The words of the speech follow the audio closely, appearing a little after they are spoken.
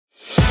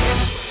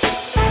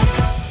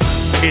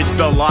It's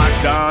the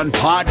Locked On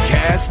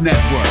Podcast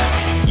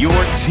Network, your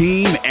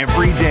team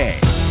every day.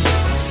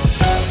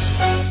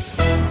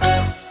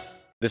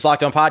 This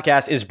Locked On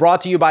Podcast is brought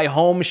to you by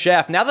Home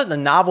Chef. Now that the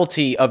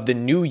novelty of the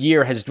new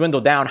year has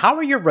dwindled down, how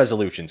are your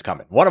resolutions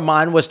coming? One of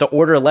mine was to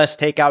order less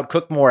takeout,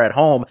 cook more at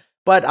home,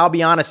 but I'll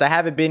be honest, I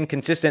haven't been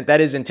consistent. That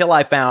is until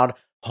I found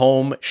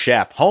Home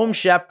Chef. Home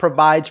Chef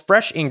provides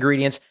fresh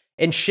ingredients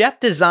and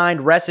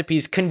chef-designed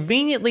recipes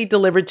conveniently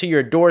delivered to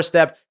your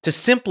doorstep to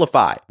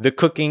simplify the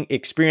cooking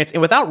experience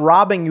and without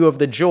robbing you of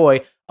the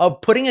joy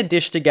of putting a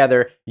dish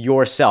together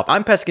yourself.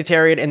 I'm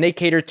pescatarian and they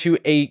cater to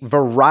a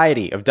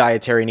variety of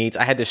dietary needs.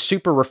 I had this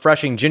super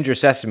refreshing ginger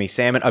sesame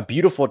salmon, a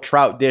beautiful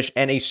trout dish,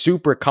 and a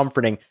super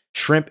comforting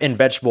shrimp and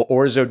vegetable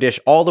orzo dish,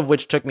 all of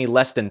which took me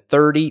less than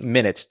 30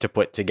 minutes to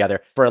put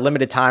together. For a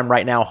limited time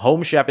right now,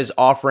 Home Chef is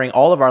offering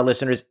all of our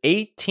listeners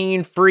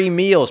 18 free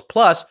meals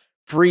plus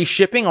free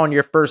shipping on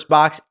your first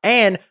box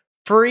and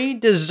free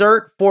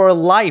dessert for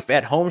life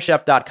at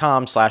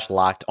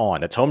homechef.com/lockedon.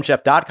 That's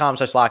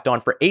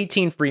homechef.com/lockedon for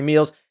 18 free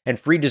meals and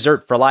free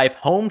dessert for life.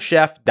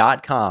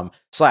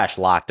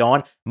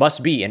 Homechef.com/lockedon.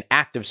 Must be an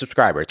active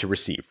subscriber to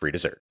receive free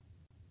dessert.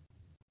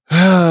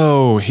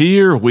 Oh,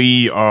 here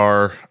we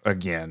are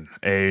again.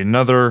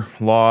 Another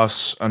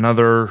loss,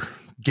 another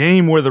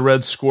game where the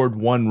Reds scored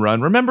one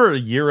run. Remember a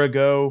year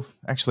ago?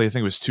 Actually, I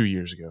think it was 2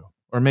 years ago.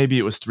 Or maybe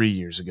it was 3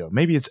 years ago.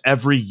 Maybe it's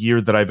every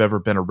year that I've ever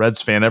been a Reds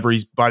fan.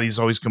 Everybody's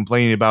always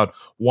complaining about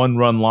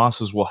one-run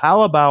losses. Well,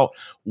 how about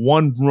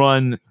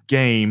one-run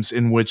games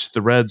in which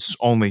the Reds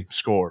only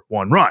score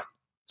one run?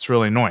 It's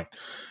really annoying.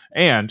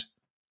 And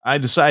I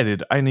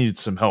decided I needed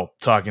some help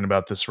talking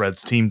about this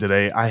Reds team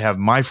today. I have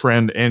my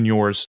friend and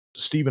yours,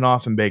 Steven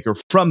Offenbaker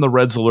from the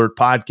RedsAlert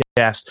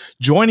Podcast,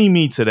 joining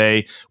me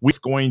today. We're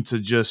going to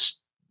just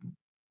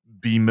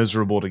be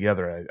miserable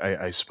together,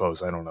 I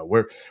suppose. I don't know.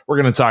 We're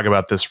going to talk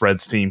about this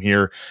Reds team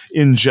here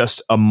in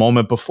just a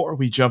moment. Before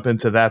we jump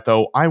into that,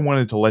 though, I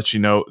wanted to let you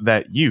know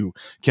that you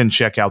can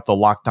check out the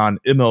Locked On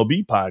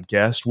MLB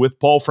podcast with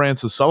Paul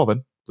Francis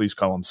Sullivan. Please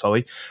call him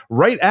Sully.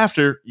 Right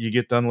after you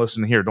get done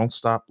listening here, don't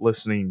stop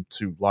listening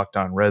to Locked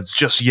On Reds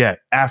just yet.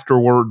 After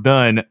we're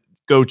done,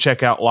 go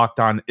check out Locked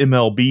On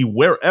MLB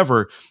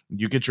wherever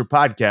you get your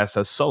podcast,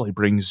 as Sully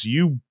brings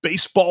you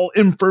baseball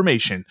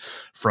information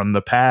from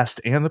the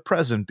past and the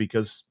present.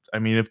 Because, I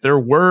mean, if there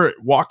were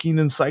walking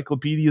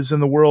encyclopedias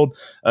in the world,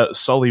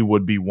 Sully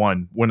would be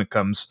one when it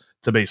comes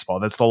to baseball.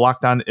 That's the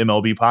Locked On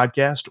MLB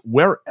podcast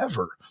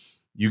wherever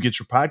you get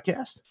your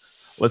podcast.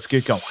 Let's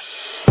get going.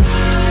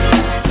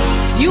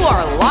 You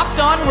are Locked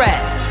On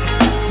Reds,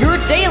 your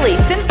daily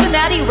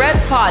Cincinnati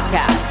Reds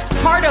podcast,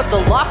 part of the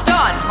Locked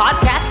On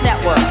Podcast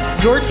Network,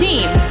 your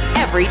team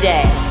every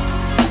day.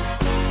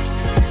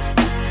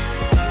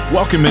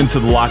 Welcome into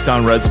the Locked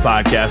On Reds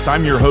podcast.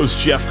 I'm your host,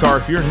 Jeff Carr.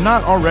 If you're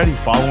not already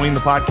following the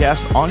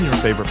podcast on your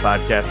favorite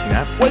podcasting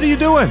app, what are you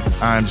doing?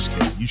 I'm just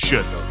kidding. You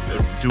should, though.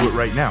 Do it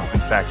right now, in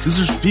fact, because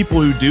there's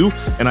people who do,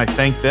 and I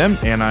thank them,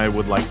 and I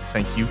would like to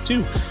thank you,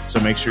 too. So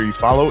make sure you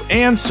follow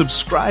and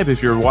subscribe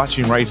if you're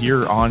watching right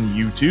here on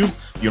YouTube.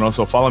 You can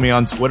also follow me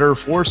on Twitter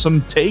for some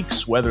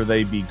takes, whether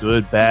they be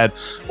good, bad,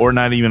 or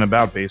not even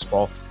about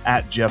baseball,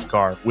 at Jeff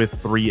Carr with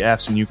 3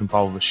 Fs, and you can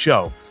follow the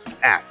show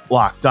at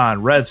Locked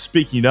On Reds.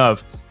 Speaking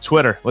of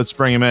Twitter, let's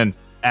bring him in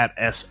at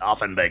S.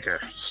 Offenbaker.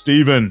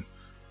 Steven.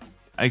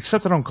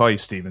 Except I don't call you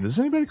Steven. Does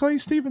anybody call you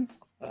Steven?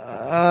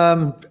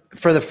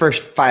 For the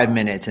first 5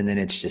 minutes, and then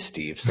it's just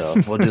Steve. So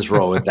we'll just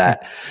roll with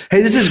that.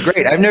 Hey, this is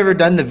great. I've never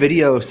done the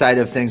video side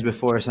of things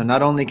before. So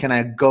not only can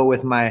I go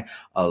with my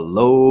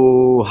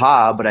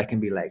aloha, but I can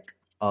be like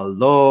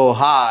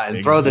aloha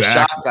and throw the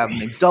shaka,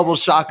 double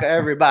shaka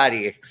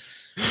everybody.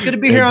 It's good to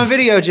be here on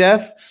video,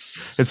 Jeff.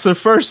 It's the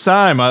first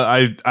time.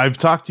 I've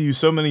talked to you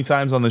so many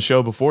times on the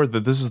show before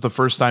that this is the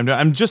first time.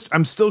 I'm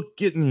still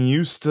getting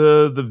used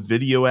to the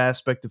video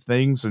aspect of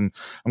things, and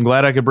I'm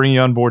glad I could bring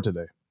you on board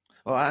today.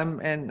 Well,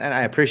 and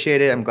I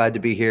appreciate it. I'm glad to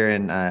be here,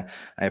 and I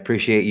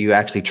appreciate you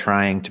actually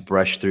trying to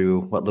brush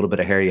through what little bit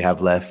of hair you have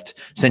left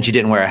since you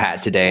didn't wear a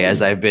hat today,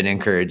 as I've been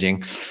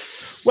encouraging.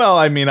 Well,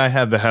 I mean, I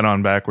had the hat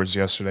on backwards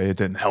yesterday. It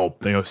didn't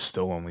help. They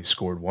still only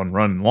scored one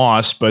run and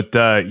lost. But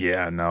I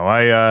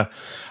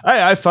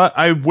thought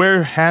I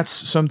wear hats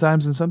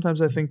sometimes, and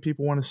sometimes I think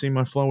people want to see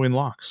my flowing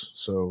locks.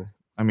 So,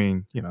 I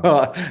mean, you know,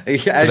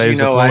 as you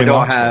know, I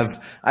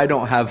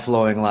don't have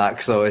flowing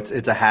locks, so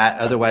it's a hat.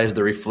 Otherwise,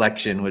 the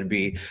reflection would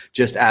be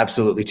just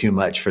absolutely too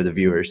much for the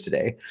viewers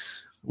today.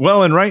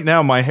 Well, and right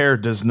now my hair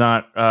does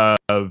not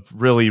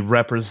really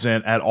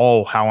represent at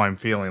all how I'm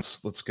feeling.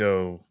 Let's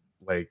go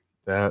like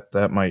that.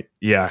 That might,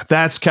 yeah,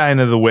 that's kind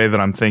of the way that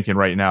I'm thinking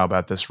right now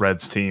about this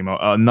Reds team.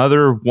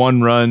 Another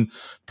one-run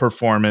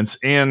performance,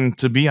 and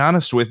to be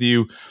honest with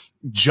you,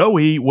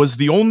 Joey was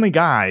the only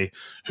guy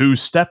who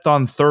stepped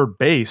on third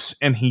base,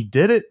 and he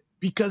did it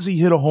because he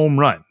hit a home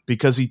run,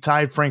 because he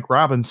tied Frank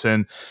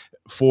Robinson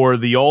for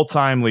the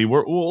all-time lead.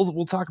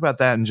 We'll talk about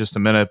that in just a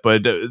minute,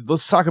 but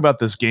let's talk about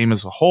this game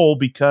as a whole,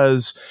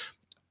 because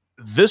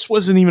this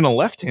wasn't even a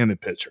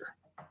left-handed pitcher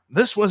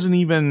this wasn't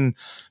even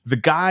the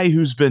guy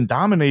who's been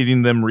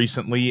dominating them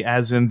recently,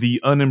 as in the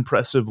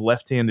unimpressive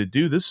left-handed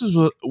dude. This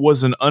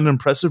was an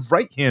unimpressive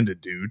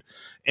right-handed dude,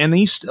 and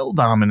he still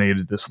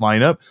dominated this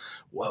lineup.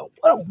 Well,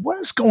 what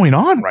is going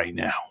on right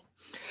now?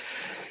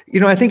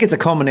 I think it's a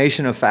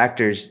culmination of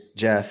factors,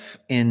 Jeff,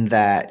 in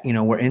that,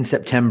 we're in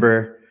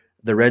September.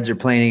 The Reds are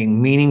playing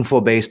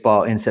meaningful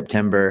baseball in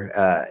September.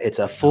 It's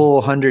a full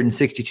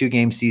 162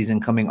 game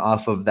season coming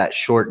off of that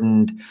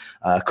shortened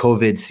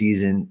COVID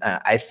season.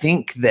 I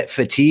think that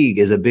fatigue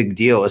is a big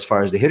deal as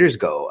far as the hitters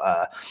go.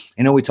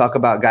 We talk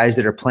about guys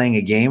that are playing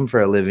a game for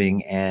a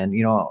living, and,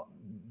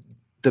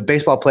 the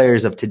baseball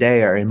players of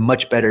today are in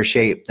much better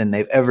shape than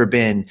they've ever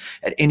been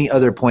at any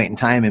other point in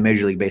time in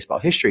Major League Baseball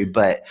history.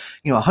 But,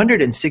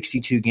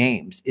 162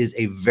 games is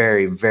a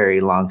very, very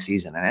long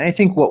season. And I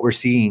think what we're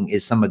seeing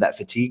is some of that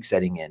fatigue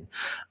setting in.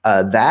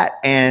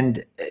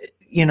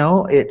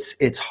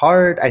 It's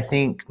hard, I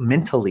think,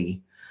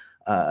 mentally,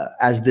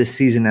 as this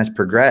season has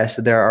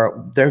progressed.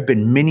 There have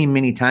been many,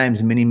 many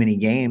times, many, many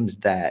games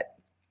that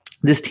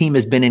this team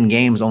has been in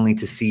games only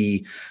to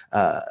see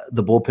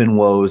the bullpen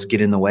woes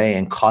get in the way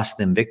and cost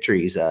them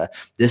victories.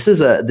 This is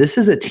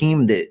a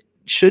team that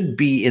should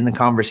be in the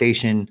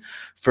conversation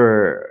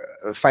for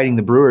fighting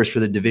the Brewers for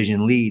the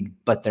division lead,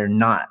 but they're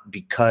not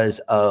because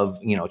of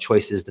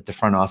choices that the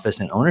front office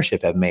and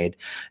ownership have made,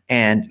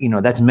 and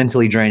that's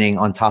mentally draining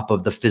on top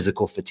of the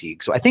physical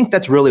fatigue. So I think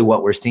that's really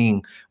what we're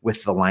seeing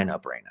with the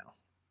lineup right now.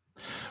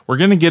 We're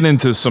going to get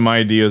into some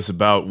ideas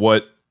about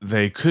what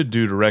they could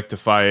do to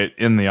rectify it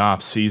in the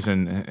off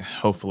season.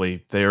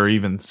 Hopefully they are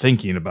even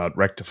thinking about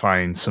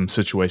rectifying some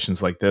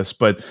situations like this.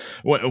 But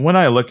when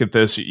I look at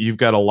this, you've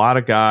got a lot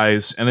of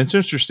guys, and it's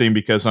interesting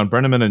because on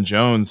Brenneman and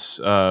Jones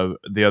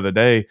the other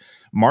day,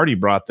 Marty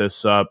brought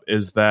this up,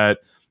 is that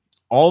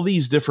all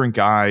these different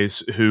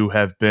guys who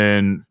have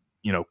been,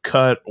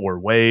 cut or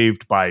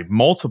waived by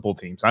multiple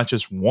teams, not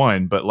just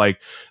one, but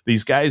like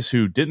these guys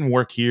who didn't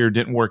work here,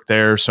 didn't work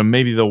there. So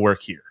maybe they'll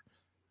work here.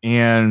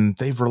 And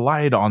they've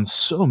relied on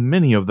so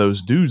many of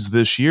those dudes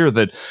this year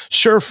that,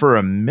 sure, for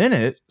a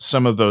minute,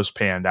 some of those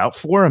panned out.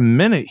 For a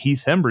minute,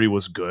 Heath Hembry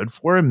was good.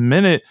 For a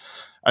minute,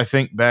 I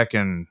think back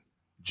in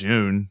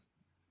June,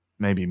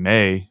 maybe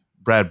May,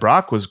 Brad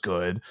Brock was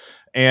good.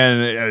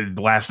 And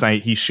last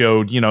night he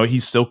showed,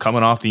 he's still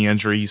coming off the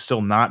injury. He's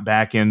still not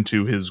back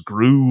into his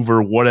groove,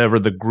 or whatever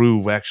the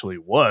groove actually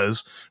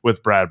was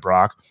with Brad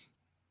Brock.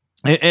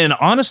 And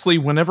honestly,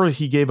 whenever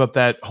he gave up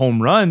that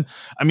home run,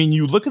 I mean,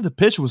 you look at the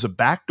pitch, it was a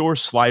backdoor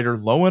slider,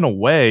 low and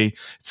away.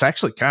 It's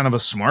actually kind of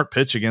a smart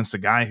pitch against a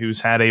guy who's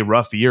had a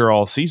rough year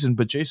all season.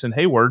 But Jason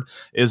Hayward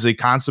is a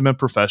consummate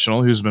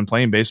professional who's been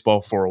playing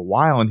baseball for a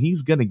while, and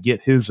he's going to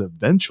get his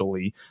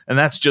eventually. And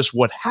that's just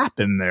what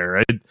happened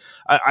there.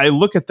 I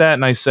look at that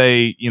and I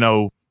say,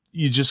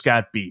 you just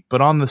got beat. But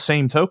on the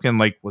same token,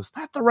 was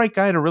that the right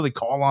guy to really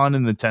call on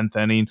in the 10th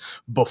inning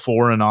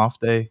before an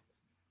off day?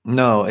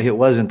 No, it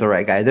wasn't the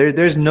right guy.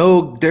 There's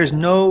no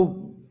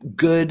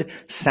good,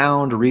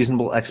 sound,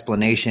 reasonable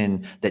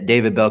explanation that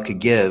David Bell could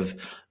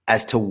give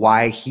as to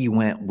why he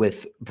went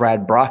with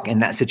Brad Brock in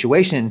that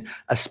situation,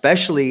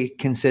 especially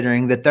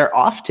considering that they're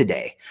off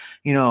today.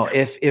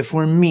 If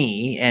we're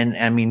me, and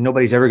I mean,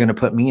 nobody's ever going to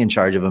put me in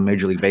charge of a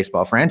Major League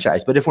Baseball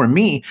franchise, but if we're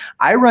me,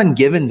 I run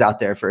Givens out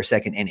there for a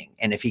second inning.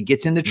 And if he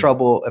gets into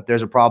trouble, if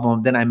there's a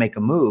problem, then I make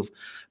a move.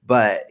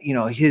 But,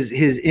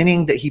 his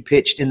inning that he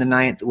pitched in the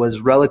 9th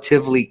was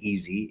relatively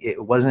easy.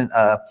 It wasn't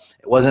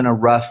a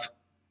rough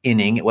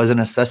inning. It wasn't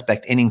a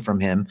suspect inning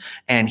from him,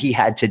 and he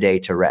had today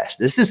to rest.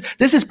 This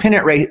is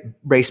pennant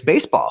race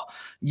baseball.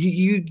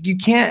 You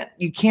can't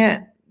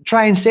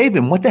try and save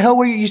him. What the hell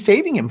were you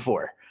saving him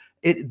for?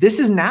 This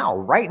is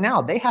right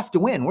now. They have to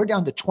win. We're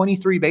down to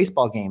 23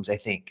 baseball games, I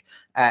think,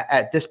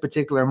 at this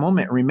particular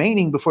moment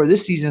remaining before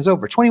this season is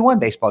over. 21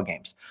 baseball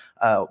games,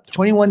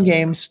 21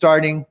 games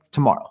starting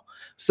tomorrow.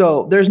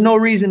 So there's no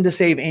reason to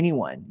save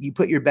anyone. You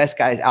put your best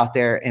guys out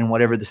there in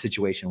whatever the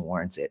situation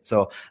warrants it.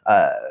 So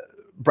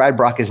Brad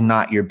Brock is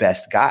not your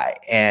best guy.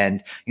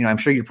 And, I'm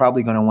sure you're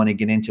probably going to want to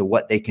get into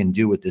what they can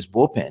do with this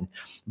bullpen.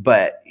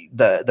 But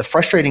the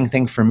frustrating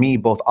thing for me,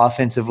 both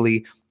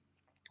offensively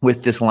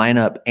with this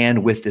lineup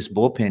and with this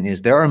bullpen,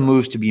 is there are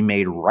moves to be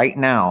made right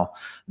now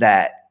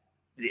that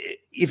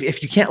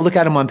if you can't look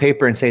at them on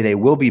paper and say they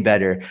will be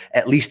better,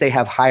 at least they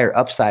have higher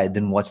upside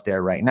than what's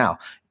there right now.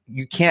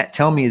 You can't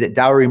tell me that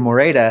Dauri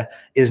Moreta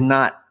is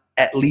not,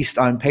 at least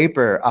on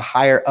paper, a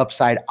higher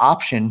upside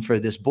option for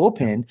this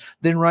bullpen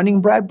than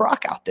running Brad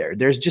Brock out there.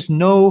 There's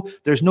no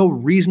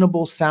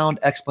reasonable, sound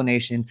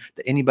explanation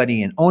that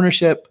anybody in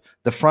ownership,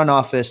 the front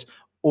office,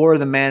 or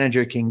the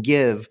manager can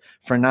give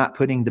for not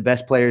putting the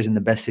best players in the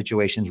best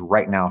situations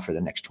right now for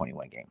the next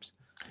 21 games.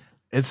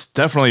 It's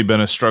definitely been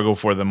a struggle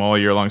for them all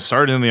year long.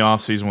 Started in the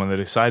offseason when they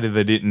decided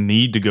they didn't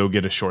need to go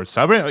get a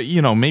shortstop.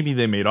 Maybe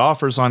they made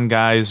offers on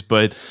guys,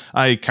 but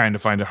I kind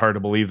of find it hard to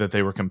believe that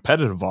they were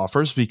competitive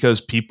offers, because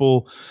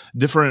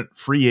different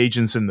free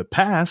agents in the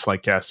past,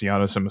 like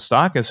Castellanos and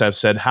Moustakas, have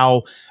said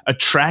how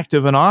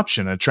attractive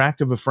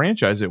a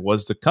franchise it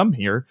was to come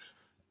here.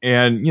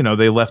 And,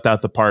 they left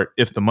out the part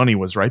if the money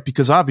was right,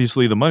 because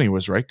obviously the money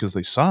was right because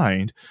they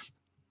signed.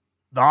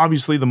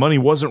 Obviously the money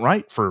wasn't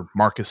right for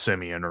Marcus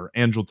Semien or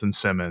Andrelton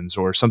Simmons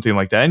or something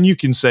like that. And you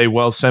can say,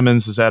 well,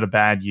 Simmons has had a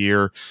bad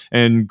year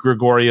and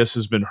Gregorius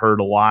has been hurt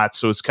a lot.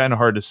 So it's kind of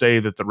hard to say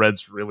that the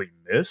Reds really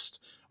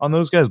missed on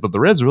those guys, but the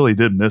Reds really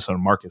did miss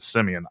on Marcus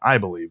Semien, I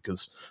believe,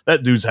 because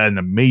that dude's had an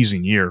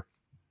amazing year.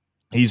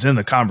 He's in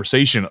the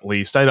conversation, at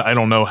least. I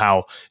don't know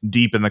how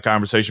deep in the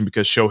conversation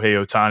because Shohei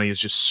Ohtani is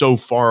just so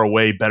far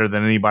away better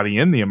than anybody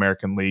in the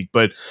American League.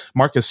 But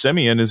Marcus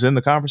Semien is in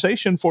the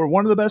conversation for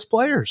one of the best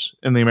players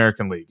in the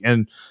American League.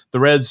 And the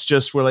Reds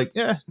just were like,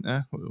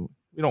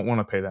 we don't want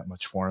to pay that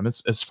much for him.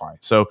 It's fine.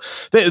 So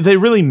they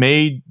really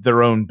made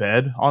their own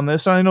bed on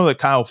this. And I know that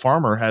Kyle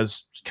Farmer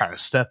has kind of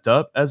stepped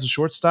up as a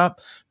shortstop,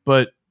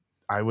 but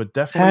I would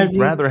definitely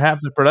rather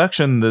have the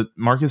production that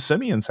Marcus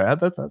Semien's had.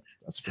 That's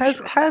for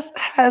sure.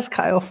 Has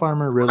Kyle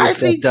Farmer really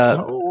stepped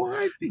up? So.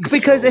 I think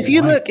because so.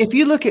 if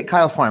you look at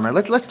Kyle Farmer,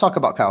 let's talk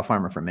about Kyle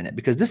Farmer for a minute,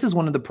 because this is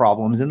one of the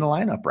problems in the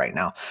lineup right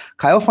now.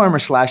 Kyle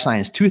Farmer's slash line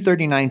is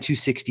 239,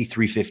 260,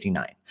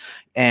 359.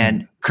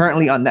 And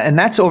currently on that, and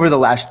that's over the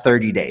last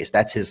 30 days.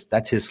 That's his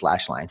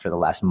slash line for the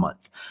last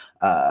month.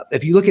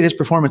 If you look at his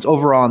performance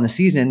overall in the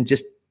season,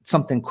 just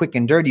something quick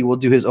and dirty, we'll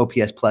do his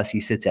OPS plus. He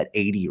sits at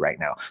 80 right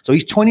now. So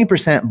he's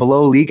 20%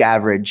 below league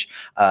average,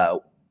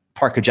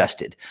 park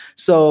adjusted.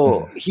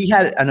 So he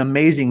had an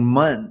amazing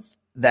month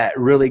that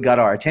really got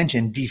our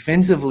attention.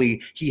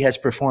 Defensively, he has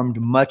performed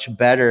much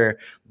better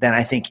than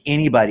I think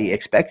anybody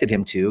expected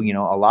him to.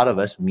 A lot of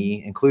us,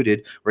 me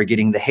included, were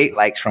getting the hate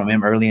likes from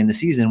him early in the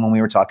season when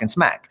we were talking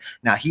smack.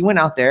 Now he went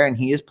out there and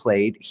he has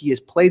played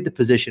the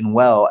position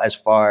well, as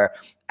far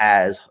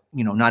as,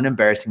 not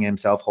embarrassing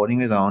himself, holding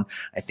his own.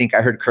 I think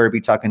I heard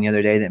Kirby talking the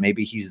other day that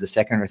maybe he's the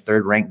second or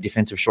third ranked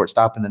defensive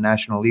shortstop in the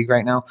National League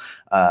right now.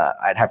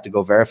 I'd have to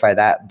go verify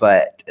that,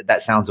 but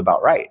that sounds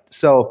about right.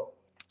 So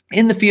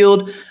in the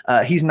field,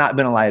 he's not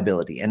been a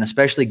liability, and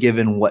especially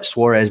given what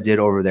Suarez did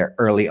over there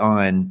early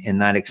on in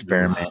that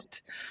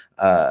experiment,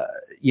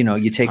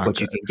 you take what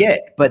you can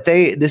get. But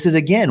this is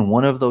again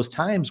one of those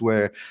times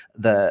where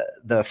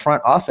the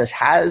front office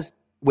has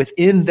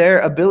within their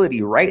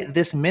ability right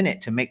this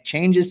minute to make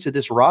changes to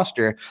this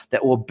roster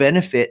that will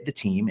benefit the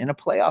team in a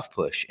playoff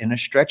push, in a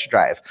stretch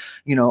drive.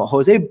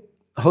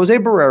 Jose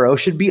Barrero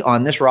should be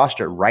on this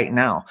roster right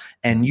now,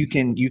 and you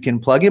can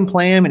plug and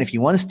play him. And if you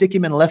want to stick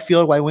him in left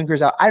field while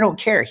Winker's out, I don't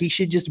care. He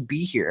should just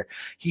be here.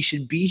 He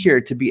should be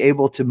here to be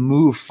able to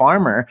move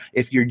Farmer.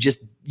 If you're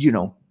just,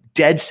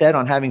 dead set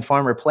on having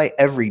Farmer play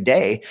every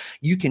day,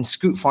 you can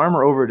scoot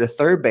Farmer over to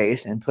third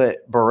base and put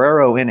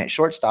Barrero in at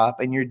shortstop,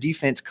 and your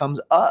defense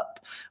comes up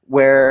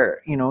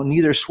where,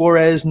 neither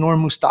Suarez nor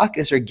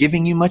Moustakas are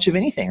giving you much of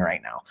anything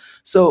right now.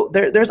 So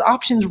there's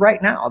options right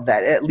now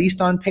that, at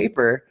least on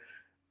paper,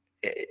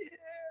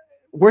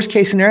 worst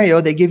case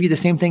scenario, they give you the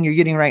same thing you're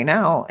getting right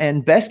now.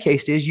 And best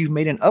case is you've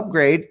made an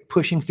upgrade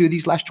pushing through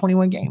these last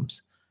 21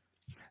 games.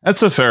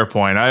 That's a fair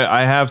point.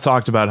 I have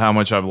talked about how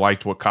much I've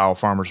liked what Kyle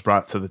Farmer's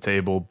brought to the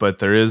table, but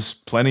there is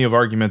plenty of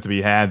argument to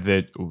be had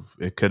that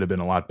it could have been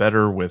a lot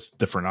better with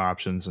different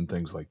options and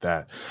things like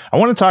that. I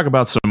want to talk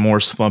about some more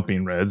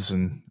slumping Reds,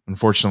 and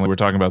unfortunately we're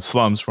talking about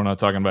slumps. We're not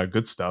talking about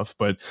good stuff,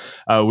 but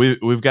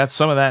we've got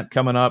some of that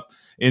coming up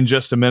in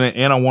just a minute,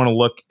 and I want to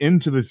look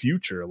into the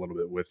future a little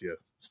bit with you,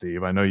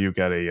 Steve. I know you've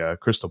got a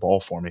crystal ball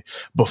for me.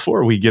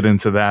 Before we get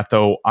into that,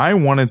 though, I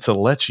wanted to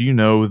let you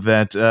know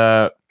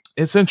that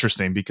it's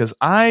interesting because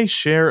I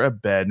share a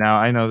bed. Now,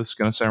 I know this is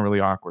going to sound really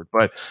awkward,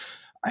 but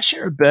I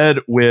share a bed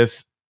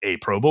with a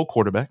Pro Bowl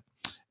quarterback,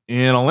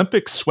 an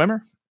Olympic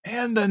swimmer,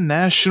 and a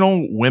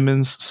national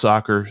women's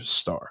soccer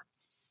star.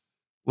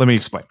 Let me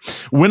explain.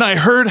 When I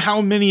heard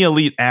how many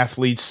elite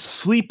athletes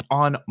sleep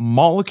on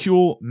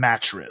Molecule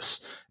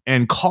mattress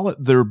and call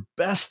it their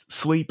best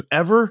sleep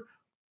ever,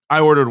 I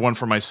ordered one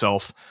for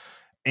myself,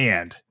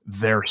 and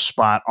they're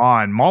spot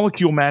on.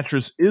 Molecule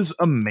mattress is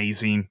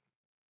amazing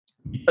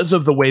because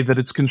of the way that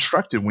it's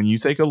constructed. When you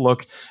take a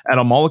look at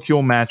a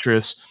Molecule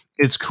mattress,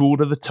 it's cool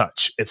to the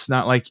touch. It's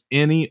not like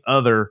any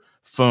other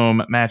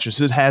foam mattress.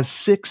 It has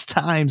 6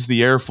 times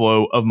the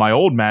airflow of my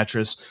old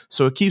mattress,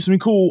 so it keeps me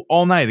cool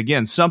all night.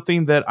 Again,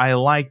 something that I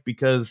like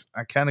because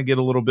I kind of get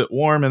a little bit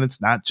warm, and it's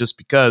not just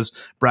because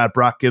Brad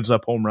Brock gives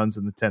up home runs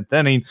in the 10th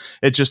inning.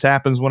 It just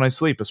happens when I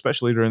sleep,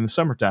 especially during the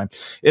summertime.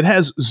 It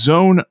has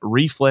zone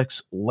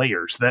reflex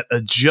layers that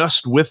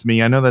adjust with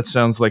me. I know that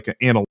sounds like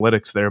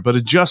analytics there, but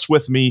adjust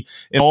with me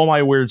in all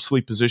my weird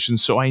sleep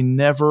positions, so I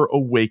never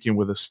awaken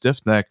with a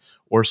stiff neck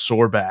or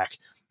sore back.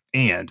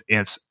 And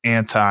it's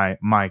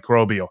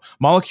antimicrobial.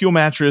 Molecule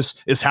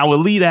mattress is how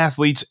elite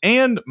athletes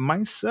and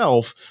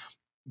myself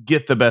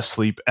get the best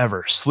sleep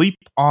ever. Sleep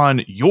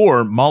on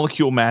your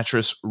Molecule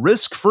mattress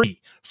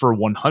risk-free for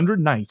 100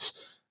 nights.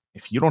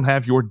 If you don't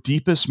have your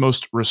deepest,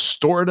 most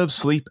restorative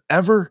sleep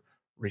ever,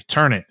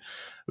 return it.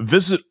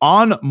 Visit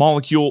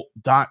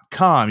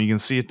onmolecule.com. You can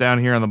see it down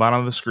here on the bottom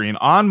of the screen.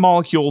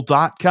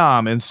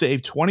 Onmolecule.com and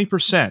save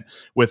 20%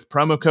 with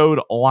promo code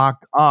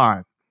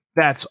LOCKEDON.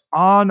 That's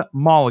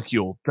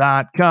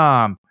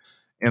onmolecule.com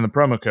and the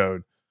promo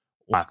code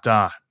Locked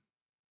On.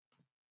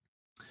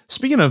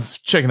 Speaking of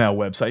checking out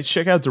websites,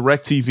 check out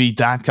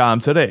directtv.com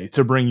today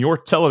to bring your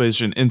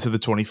television into the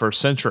 21st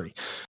century.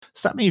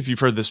 Stop me if you've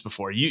heard this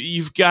before.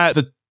 You've got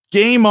the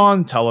game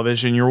on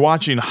television, you're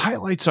watching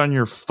highlights on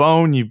your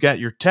phone, you've got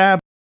your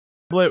tablet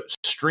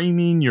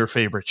streaming your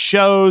favorite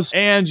shows,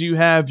 and you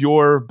have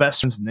your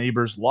best friends and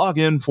neighbors log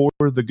in for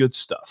the good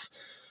stuff.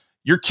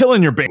 You're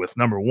killing your bandwidth,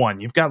 number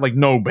one. You've got like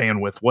no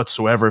bandwidth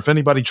whatsoever. If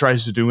anybody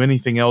tries to do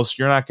anything else,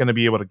 you're not going to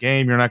be able to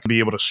game. You're not going to be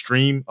able to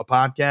stream a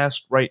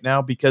podcast right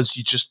now because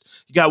you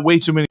got way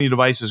too many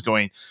devices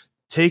going.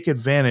 Take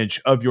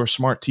advantage of your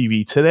smart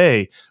TV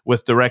today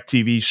with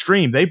DirecTV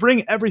Stream. They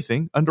bring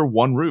everything under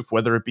one roof,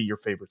 whether it be your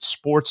favorite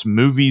sports,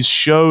 movies,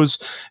 shows.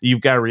 You've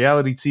got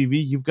reality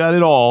TV. You've got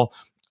it all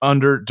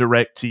under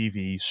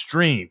DirecTV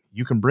Stream.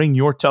 You can bring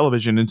your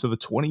television into the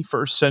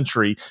 21st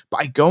century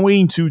by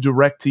going to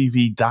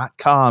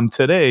directtv.com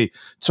today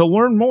to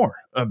learn more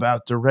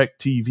about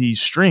DirecTV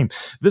Stream.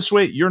 This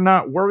way, you're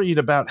not worried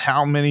about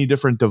how many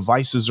different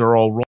devices are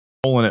all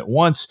rolling at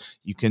once.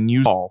 You can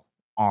use all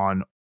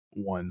on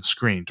one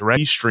screen.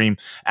 DirecTV Stream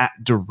at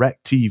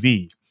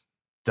directtv.com.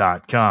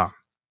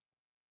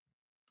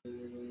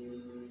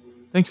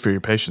 Thank you for your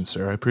patience,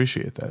 sir. I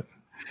appreciate that.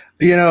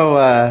 You know,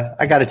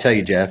 I got to tell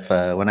you, Jeff,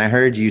 when I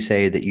heard you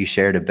say that you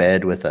shared a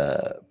bed with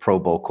a Pro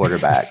Bowl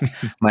quarterback,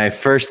 my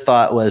first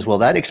thought was, well,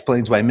 that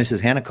explains why Mrs.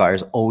 Hanakar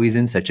is always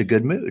in such a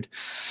good mood.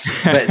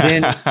 But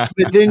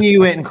then you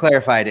went and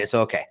clarified it.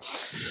 So, okay.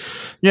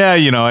 Yeah,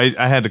 you know,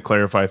 I had to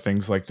clarify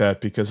things like that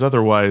because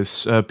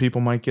otherwise people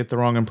might get the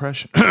wrong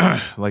impression,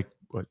 like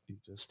what you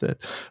just did.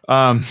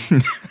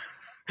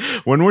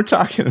 When we're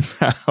talking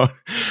about,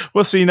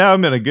 well, see, now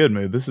I'm in a good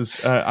mood. This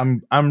is,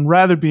 I'm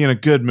rather be in a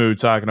good mood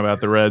talking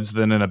about the Reds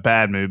than in a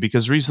bad mood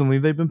because recently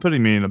they've been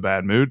putting me in a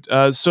bad mood.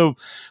 So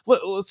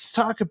let's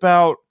talk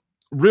about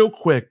real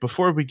quick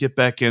before we get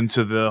back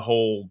into the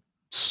whole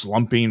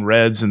slumping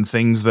Reds and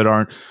things that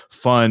aren't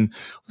fun.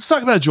 Let's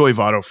talk about Joey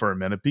Votto for a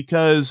minute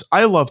because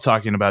I love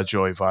talking about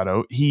Joey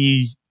Votto.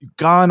 He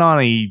gone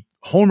on a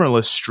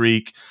homerless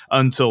streak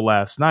until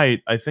last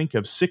night. I think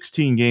of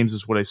 16 games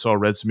is what I saw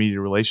Reds media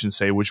relations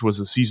say, which was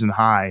a season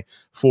high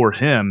for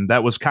him.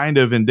 That was kind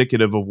of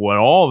indicative of what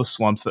all the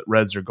slumps that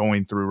Reds are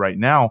going through right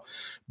now.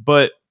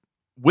 But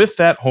with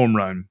that home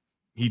run,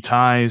 he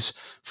ties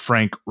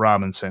Frank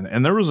Robinson.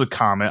 And there was a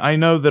comment. I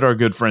know that our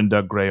good friend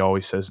Doug Gray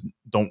always says,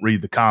 don't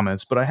read the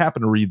comments, but I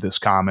happen to read this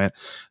comment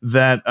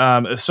that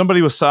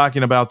somebody was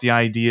talking about the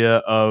idea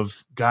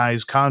of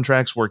guys'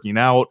 contracts working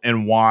out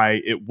and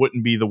why it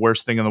wouldn't be the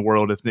worst thing in the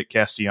world if Nick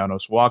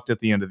Castellanos walked at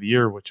the end of the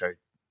year, which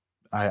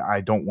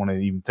I don't want to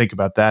even think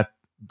about that.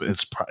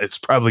 It's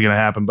probably going to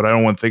happen, but I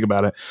don't want to think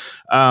about it.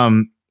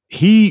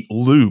 He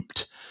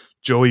looped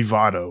Joey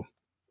Votto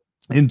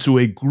into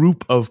a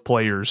group of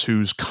players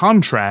whose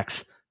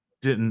contracts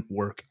didn't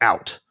work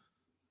out.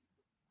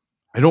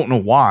 I don't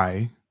know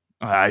why.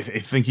 I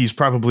think he's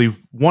probably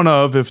one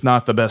of, if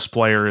not the best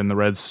player in the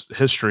Reds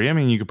history. I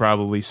mean, you could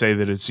probably say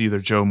that it's either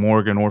Joe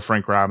Morgan or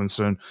Frank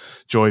Robinson,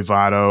 Joey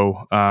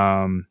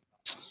Votto,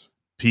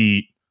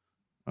 Pete,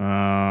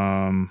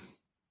 some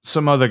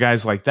other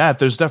guys like that.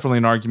 There's definitely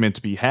an argument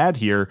to be had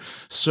here.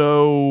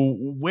 So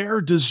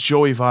where does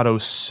Joey Votto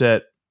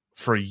sit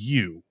for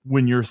you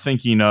when you're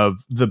thinking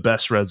of the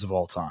best Reds of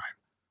all time?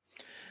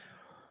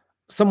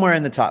 Somewhere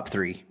in the top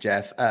three,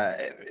 Jeff.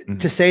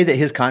 To say that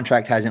his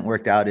contract hasn't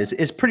worked out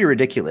is pretty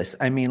ridiculous.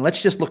 I mean,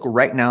 let's just look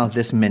right now,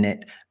 this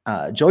minute.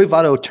 Joey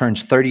Votto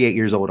turns 38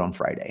 years old on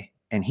Friday,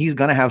 and he's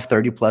going to have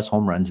 30-plus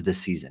home runs this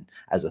season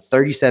as a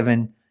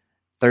 37,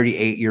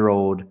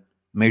 38-year-old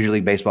Major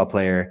League Baseball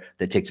player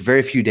that takes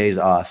very few days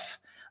off.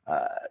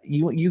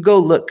 You go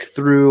look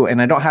through,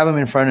 and I don't have them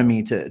in front of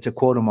me to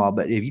quote them all,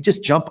 but if you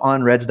just jump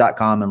on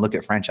Reds.com and look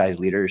at franchise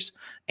leaders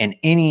and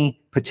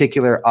any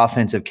particular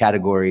offensive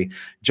category,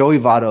 Joey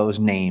Votto's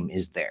name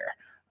is there.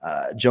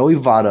 Joey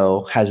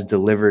Votto has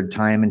delivered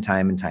time and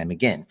time and time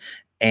again.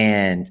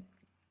 And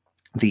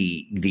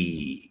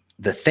the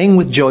thing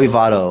with Joey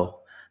Votto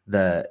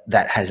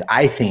that has,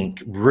 I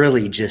think,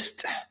 really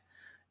just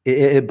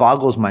it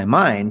boggles my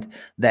mind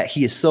that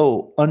he is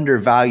so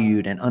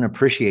undervalued and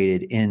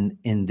unappreciated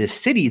in this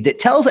city that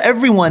tells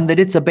everyone that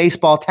it's a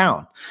baseball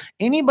town.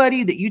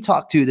 Anybody that you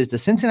talk to that's a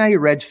Cincinnati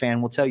Reds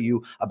fan will tell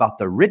you about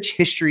the rich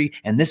history,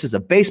 and this is a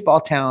baseball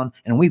town,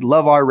 and we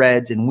love our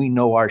Reds, and we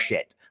know our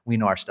shit. We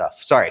know our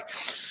stuff. Sorry.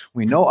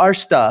 We know our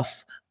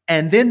stuff.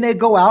 And then they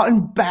go out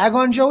and bag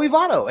on Joey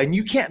Votto. And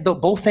you can't,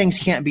 both things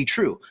can't be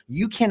true.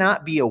 You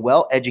cannot be a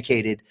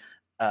well-educated,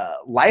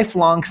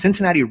 lifelong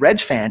Cincinnati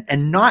Reds fan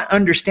and not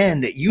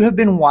understand that you have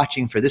been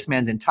watching for this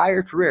man's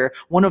entire career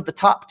one of the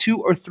top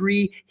 2 or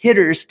 3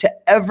 hitters to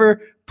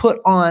ever put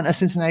on a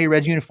Cincinnati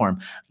Reds uniform.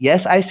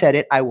 Yes, I said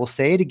it. I will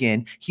say it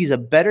again. He's a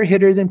better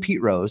hitter than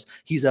Pete Rose.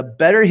 He's a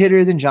better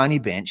hitter than Johnny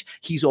Bench.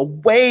 He's a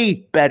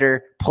way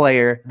better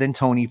player than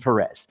Tony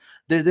Perez.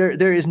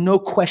 There is no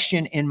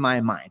question in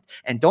my mind.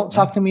 And don't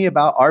talk to me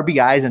about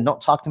RBIs, and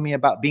don't talk to me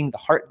about being the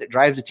heart that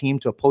drives a team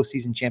to a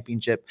postseason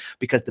championship,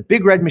 because the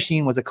Big Red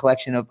Machine was a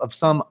collection of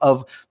some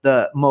of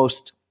the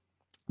most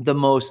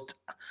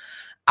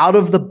out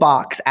of the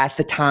box at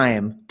the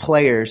time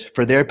players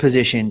for their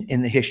position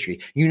in the history.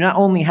 You not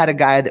only had a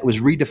guy that was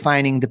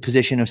redefining the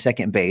position of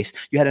second base,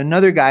 you had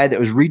another guy that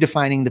was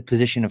redefining the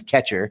position of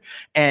catcher,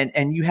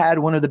 and you had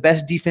one of the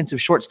best defensive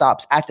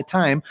shortstops at the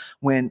time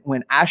when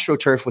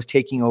AstroTurf was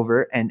taking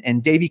over,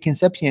 and Davey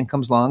Concepcion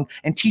comes along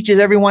and teaches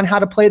everyone how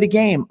to play the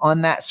game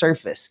on that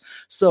surface.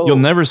 So you'll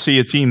never see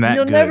a team that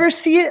you'll good. never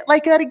see it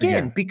like that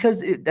again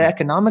because the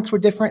economics were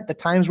different, the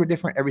times were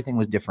different, everything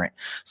was different.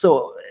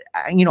 So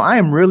I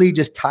am really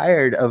just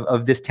tired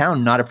of this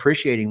town not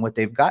appreciating what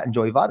they've got in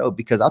Joey Votto,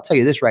 because I'll tell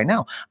you this right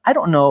now, I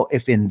don't know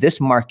if in this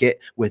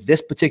market with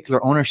this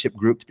particular ownership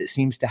group that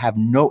seems to have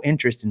no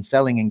interest in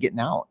selling and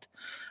getting out,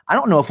 I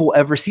don't know if we'll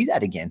ever see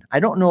that again. I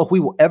don't know if we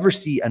will ever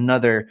see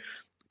another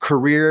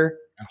career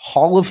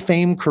Hall of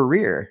Fame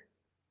career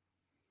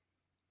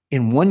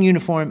in one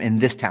uniform in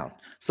this town.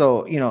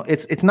 So,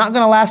 it's not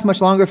going to last much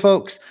longer,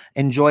 folks.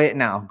 Enjoy it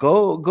now.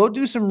 Go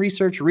do some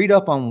research, read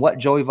up on what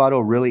Joey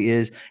Votto really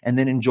is, and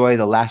then enjoy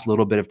the last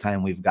little bit of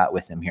time we've got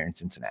with him here in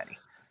Cincinnati.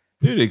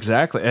 Dude,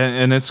 exactly.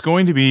 And it's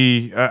going to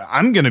be,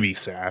 I'm going to be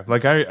sad.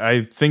 Like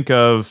I think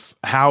of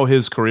how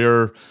his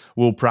career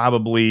will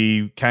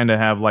probably kind of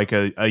have like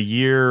a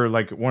year,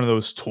 like one of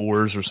those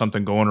tours or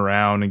something going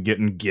around and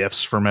getting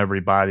gifts from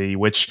everybody,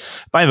 which,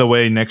 by the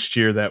way, next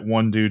year, that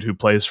one dude who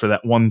plays for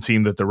that one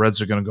team that the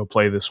Reds are going to go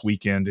play this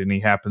weekend, and he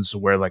happens to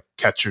wear like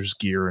catcher's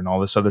gear and all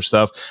this other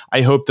stuff.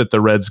 I hope that the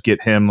Reds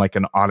get him like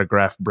an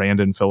autographed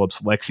Brandon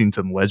Phillips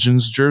Lexington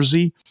Legends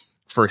jersey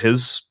for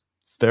his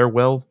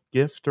farewell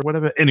gift or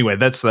whatever. Anyway,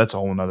 that's a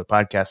whole another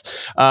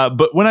podcast.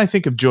 But when I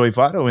think of Joey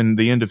Votto and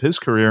the end of his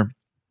career,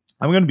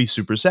 I'm going to be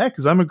super sad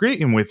because I'm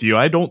agreeing with you.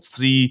 I don't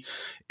see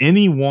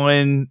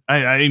anyone.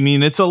 I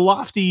mean, it's a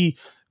lofty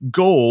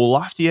goal,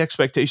 lofty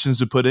expectations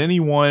to put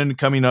anyone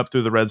coming up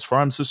through the Reds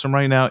farm system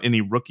right now,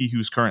 any rookie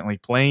who's currently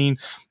playing.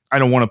 I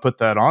don't want to put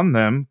that on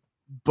them,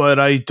 but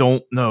I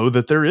don't know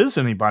that there is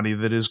anybody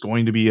that is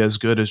going to be as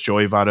good as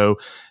Joey Votto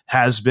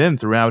has been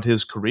throughout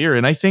his career.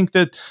 And I think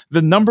that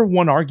the number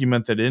one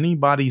argument that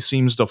anybody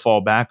seems to fall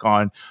back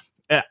on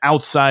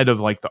outside of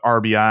like the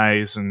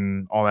RBIs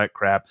and all that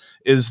crap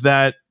is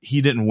that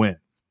he didn't win.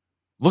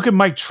 Look at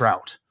Mike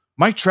Trout.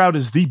 Mike Trout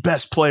is the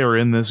best player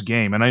in this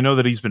game. And I know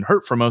that he's been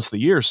hurt for most of the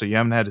year, so you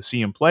haven't had to see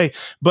him play.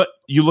 But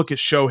you look at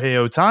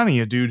Shohei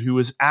Ohtani, a dude who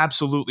is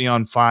absolutely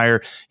on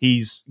fire.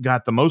 He's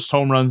got the most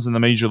home runs in the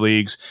major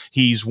leagues.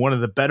 He's one of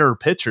the better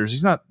pitchers.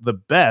 He's not the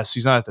best.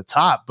 He's not at the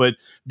top. But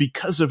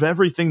because of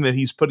everything that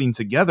he's putting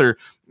together,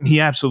 he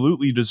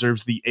absolutely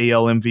deserves the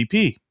AL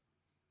MVP.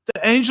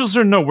 The Angels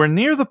are nowhere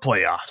near the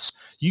playoffs.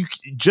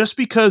 Just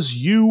because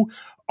you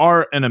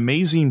are an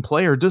amazing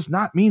player does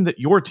not mean that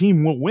your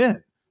team will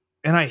win.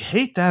 And I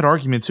hate that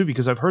argument too,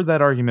 because I've heard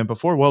that argument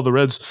before. Well, the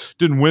Reds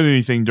didn't win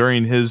anything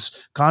during his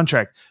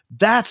contract.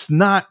 That's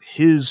not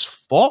his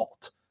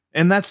fault.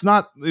 And that's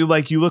not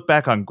like you look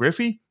back on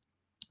Griffey.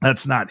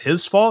 That's not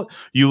his fault.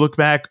 You look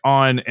back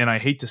on, and I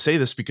hate to say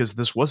this because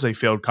this was a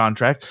failed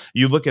contract.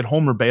 You look at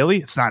Homer Bailey.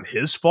 It's not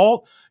his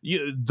fault.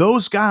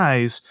 Those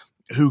guys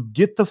who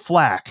get the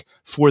flack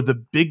for the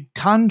big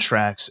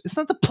contracts, it's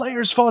not the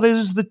player's fault, it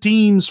is the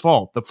team's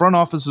fault, the front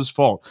office's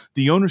fault,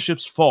 the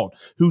ownership's fault,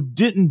 who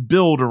didn't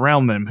build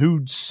around them,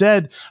 who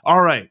said,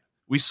 all right,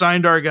 we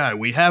signed our guy,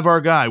 we have our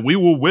guy, we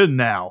will win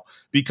now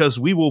because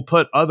we will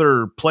put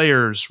other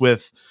players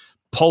with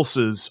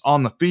pulses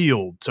on the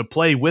field to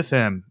play with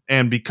him,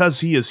 and because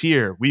he is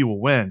here, we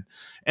will win.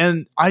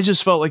 And I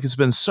just felt like it's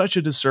been such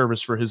a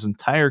disservice for his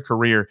entire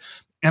career.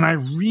 And I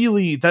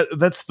really,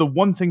 that's the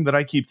one thing that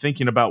I keep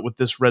thinking about with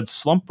this Red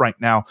slump right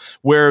now,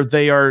 where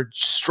they are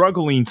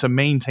struggling to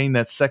maintain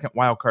that second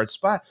wild card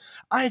spot.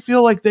 I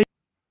feel like they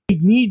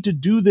need to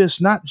do this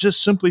not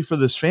just simply for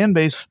this fan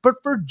base, but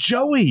for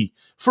Joey,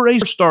 for a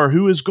star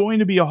who is going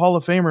to be a Hall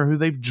of Famer, who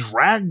they've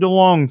dragged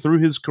along through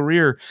his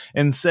career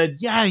and said,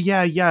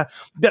 yeah.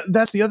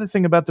 That's the other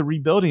thing about the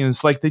rebuilding.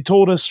 It's like they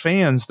told us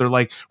fans, they're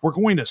like, we're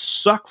going to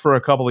suck for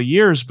a couple of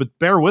years, but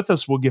bear with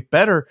us, we'll get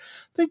better.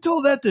 They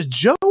told that to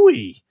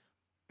Joey.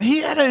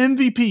 He had an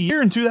MVP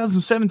year in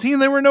 2017.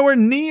 They were nowhere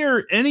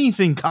near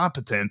anything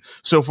competent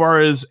so far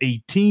as a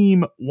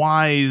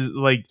team-wise,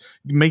 like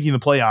making the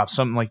playoffs,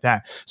 something like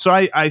that. So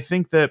I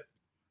think that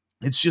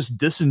it's just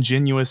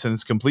disingenuous and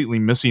it's completely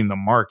missing the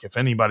mark. If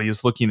anybody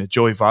is looking at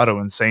Joey Votto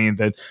and saying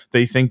that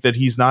they think that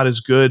he's not as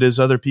good as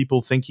other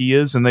people think he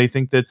is, and they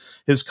think that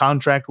his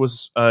contract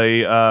was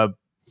a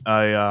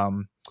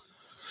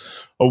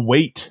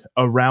weight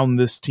around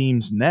this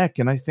team's neck,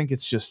 and I think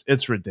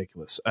it's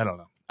ridiculous. I don't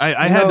know.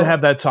 I had to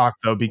have that talk,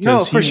 though,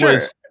 because he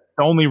was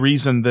the only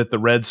reason that the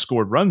Reds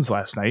scored runs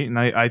last night, and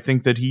I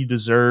think that he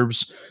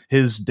deserves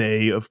his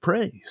day of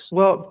praise.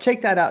 Well,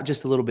 take that out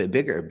just a little bit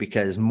bigger,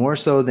 because more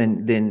so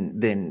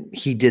than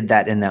he did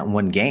that in that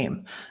one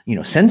game,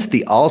 since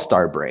the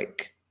All-Star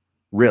break,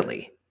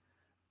 really,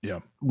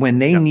 when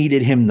they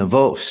needed him the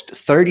most,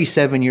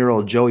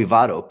 37-year-old Joey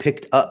Votto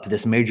picked up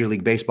this Major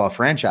League Baseball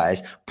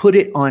franchise, put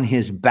it on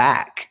his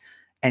back,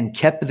 and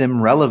kept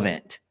them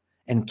relevant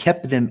and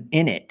kept them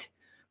in it,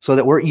 so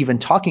that we're even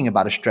talking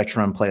about a stretch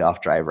run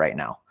playoff drive right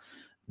now.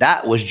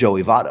 That was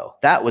Joey Votto.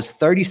 That was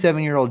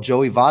 37-year-old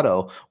Joey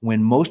Votto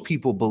when most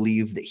people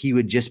believed that he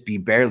would just be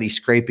barely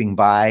scraping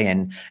by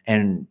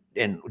and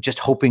just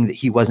hoping that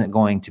he wasn't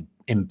going to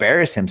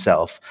embarrass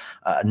himself.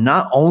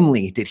 Not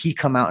only did he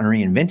come out and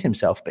reinvent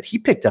himself, but he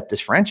picked up this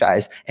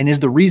franchise and is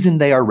the reason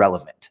they are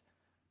relevant.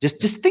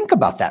 Just think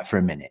about that for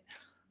a minute.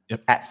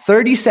 Yep. At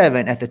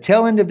 37, at the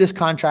tail end of this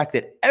contract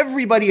that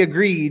everybody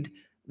agreed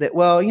that,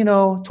 well,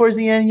 towards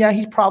the end, yeah,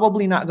 he's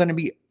probably not going to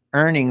be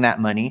earning that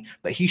money,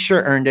 but he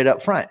sure earned it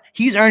up front.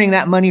 He's earning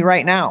that money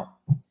right now.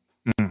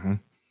 Mm-hmm.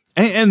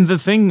 And the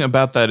thing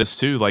about that is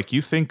too, like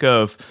you think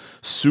of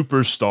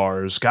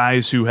superstars,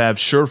 guys who have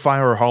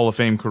surefire Hall of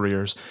Fame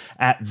careers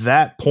at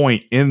that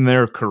point in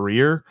their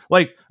career.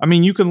 Like, I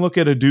mean, you can look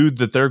at a dude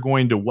that they're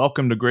going to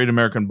welcome to Great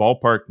American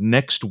Ballpark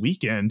next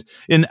weekend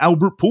in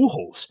Albert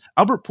Pujols.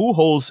 Albert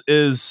Pujols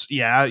is,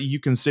 yeah, you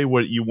can say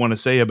what you want to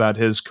say about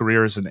his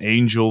career as an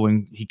Angel,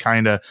 and he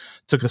kind of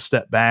took a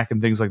step back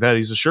and things like that.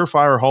 He's a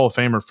surefire Hall of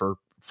Famer for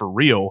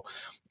real.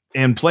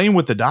 And playing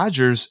with the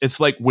Dodgers, it's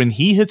like when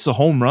he hits a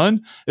home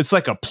run, it's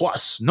like a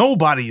plus.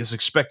 Nobody is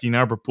expecting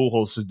Albert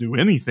Pujols to do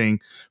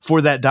anything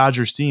for that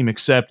Dodgers team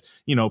except,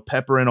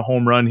 pepper in a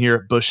home run here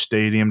at Busch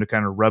Stadium to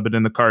kind of rub it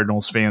in the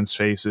Cardinals fans'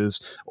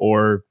 faces,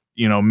 or,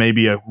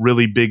 maybe a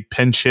really big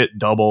pinch hit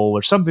double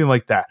or something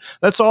like that.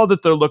 That's all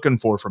that they're looking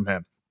for from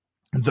him.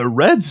 The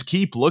Reds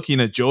keep looking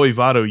at Joey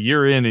Votto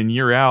year in and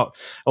year out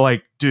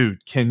like,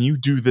 dude, can you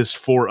do this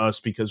for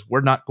us? Because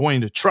we're not going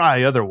to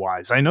try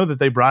otherwise. I know that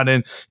they brought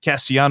in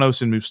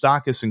Castellanos and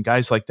Moustakas and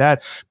guys like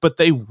that, but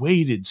they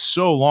waited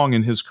so long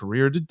in his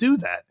career to do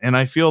that. And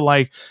I feel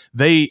like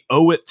they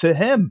owe it to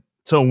him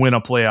to win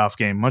a playoff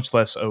game, much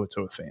less owe it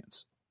to the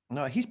fans.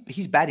 No,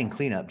 he's batting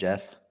cleanup,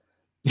 Jeff.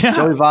 Yeah.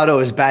 Joey Votto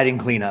is batting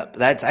cleanup.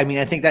 I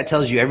think that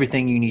tells you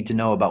everything you need to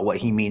know about what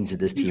he means to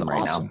this team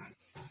right now.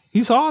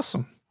 He's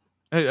awesome.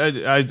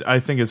 I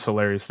think it's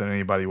hilarious that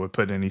anybody would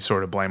put any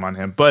sort of blame on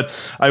him. But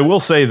I will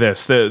say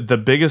this,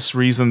 the biggest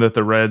reason that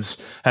the Reds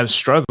have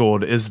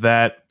struggled is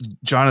that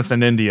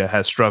Jonathan India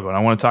has struggled. I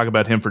want to talk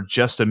about him for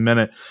just a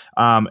minute.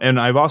 And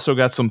I've also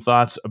got some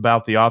thoughts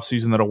about the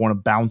offseason that I want to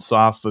bounce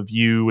off of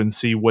you and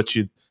see what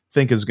you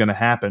think is going to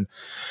happen.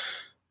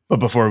 But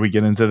before we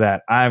get into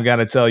that, I've got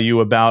to tell you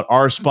about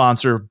our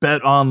sponsor,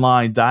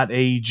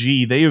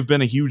 betonline.ag. They have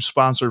been a huge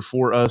sponsor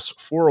for us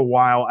for a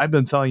while. I've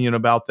been telling you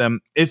about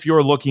them. If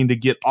you're looking to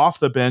get off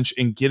the bench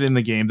and get in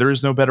the game, there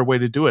is no better way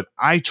to do it.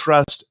 I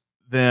trust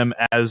them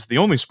as the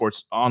only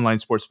online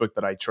sportsbook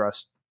that I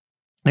trust.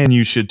 And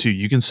you should too.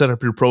 You can set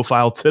up your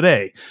profile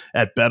today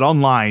at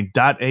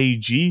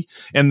betonline.ag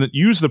and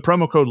use the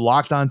promo code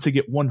LOCKEDON to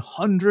get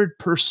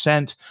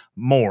 100%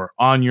 more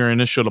on your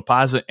initial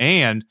deposit.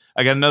 And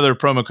I got another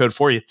promo code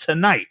for you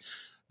tonight.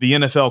 The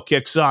NFL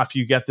kicks off.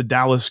 You got the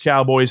Dallas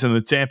Cowboys and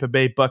the Tampa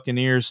Bay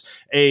Buccaneers.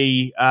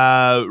 A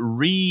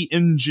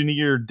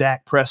re-engineered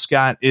Dak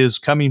Prescott is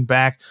coming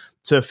back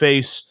to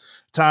face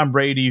Tom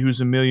Brady, who's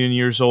 1 million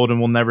years old and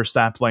will never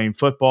stop playing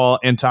football,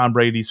 and Tom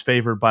Brady's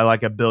favored by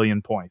like 1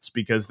 billion points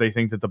because they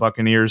think that the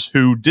Buccaneers,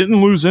 who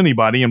didn't lose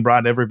anybody and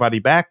brought everybody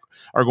back,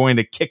 are going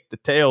to kick the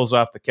tails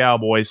off the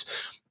Cowboys.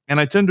 And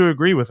I tend to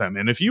agree with them.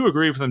 And if you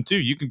agree with them too,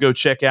 you can go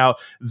check out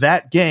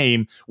that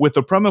game with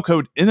the promo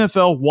code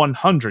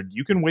NFL100.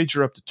 You can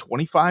wager up to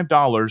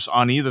 $25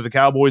 on either the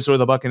Cowboys or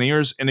the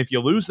Buccaneers. And if you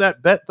lose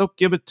that bet, they'll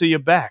give it to you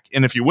back.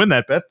 And if you win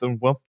that bet, then,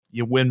 well,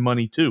 you win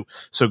money too.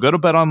 So go to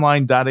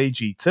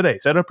betonline.ag today.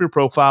 Set up your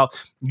profile.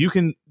 You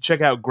can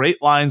check out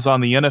great lines on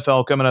the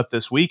NFL coming up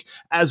this week,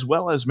 as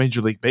well as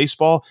Major League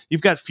Baseball.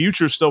 You've got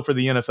futures still for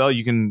the NFL.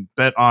 You can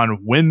bet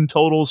on win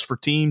totals for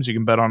teams. You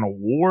can bet on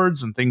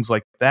awards and things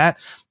like that.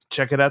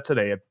 Check it out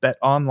today at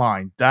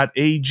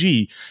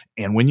betonline.ag.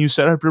 And when you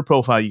set up your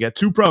profile, you got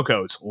 2 pro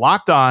codes.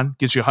 Locked On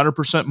gets you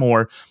 100%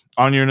 more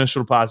on your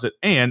initial deposit,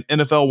 and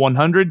NFL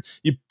 100,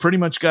 you pretty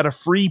much got a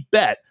free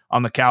bet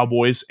on the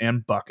Cowboys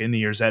and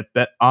Buccaneers at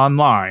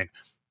betonline.ag.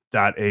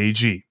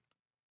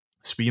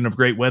 Speaking of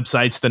great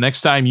websites, the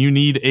next time you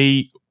need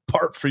a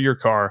part for your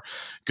car,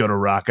 go to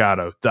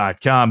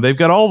rockauto.com. They've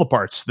got all the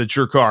parts that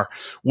your car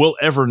will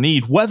ever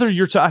need, whether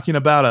you're talking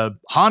about a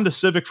Honda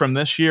Civic from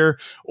this year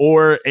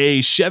or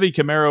a Chevy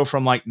Camaro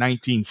from like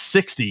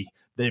 1960.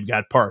 They've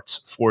got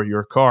parts for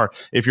your car.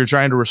 If you're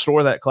trying to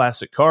restore that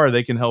classic car,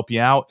 they can help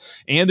you out.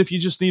 And if you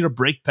just need a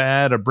brake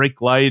pad, a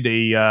brake light,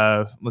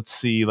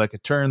 like a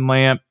turn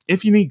lamp,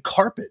 if you need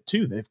carpet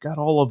too, they've got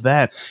all of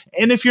that.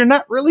 And if you're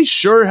not really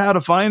sure how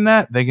to find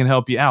that, they can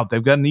help you out.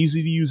 They've got an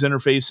easy to use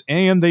interface,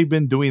 and they've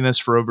been doing this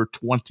for over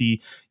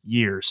 20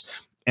 years.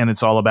 And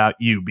it's all about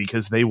you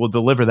because they will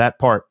deliver that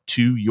part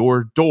to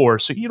your door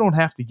so you don't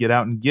have to get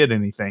out and get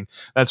anything.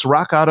 That's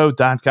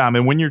rockauto.com.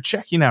 And when you're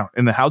checking out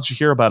in the How'd You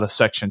Hear About Us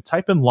section,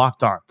 type in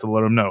Locked On to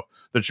let them know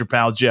that your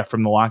pal Jeff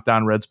from the Locked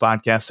On Reds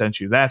podcast sent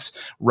you. That's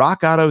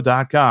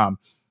rockauto.com,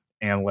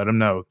 and let them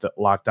know that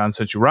Locked On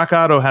sent you. Rock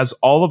Auto has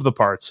all of the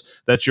parts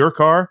that your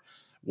car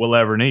will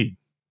ever need.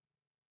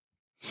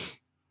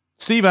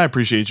 Steve, I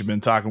appreciate you been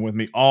talking with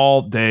me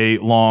all day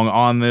long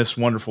on this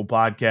wonderful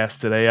podcast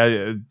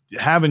today.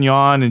 Having you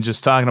on and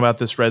just talking about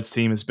this Reds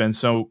team has been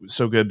so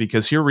good,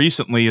 because here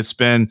recently it's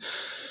been,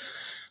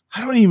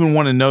 I don't even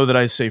want to know that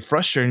I say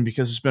frustrating,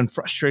 because it's been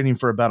frustrating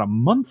for about a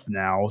month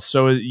now.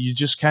 So you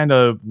just kind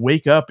of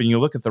wake up and you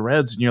look at the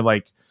Reds and you're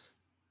like,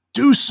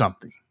 do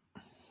something.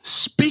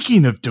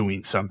 Speaking of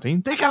doing something,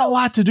 they got a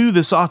lot to do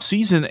this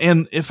offseason.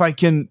 And if I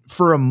can,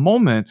 for a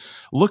moment,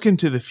 look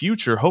into the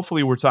future,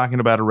 hopefully we're talking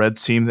about a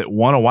Reds team that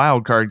won a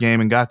wild card game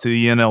and got to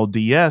the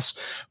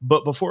NLDS.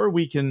 But before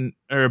we can,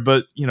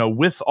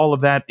 with all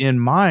of that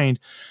in mind,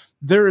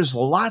 there is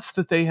lots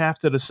that they have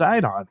to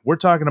decide on. We're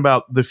talking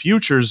about the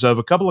futures of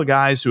a couple of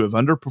guys who have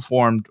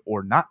underperformed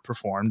or not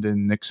performed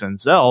in Nick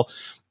Senzel.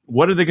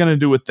 What are they going to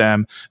do with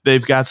them?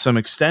 They've got some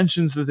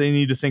extensions that they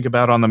need to think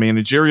about on the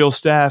managerial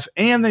staff,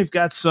 and they've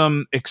got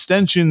some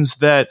extensions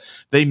that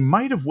they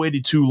might have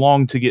waited too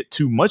long to get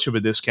too much of a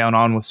discount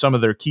on with some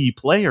of their key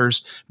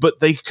players,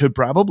 but they could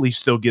probably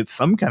still get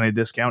some kind of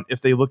discount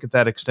if they look at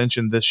that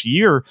extension this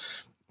year.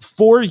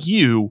 For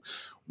you,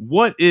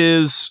 what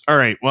is – all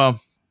right, well,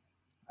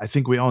 I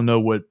think we all know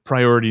what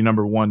priority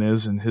number one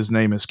is, and his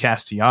name is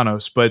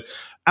Castellanos, but –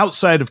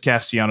 outside of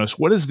Castellanos,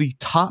 what is the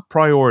top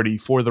priority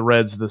for the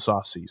Reds this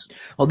offseason?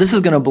 Well, this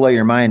is going to blow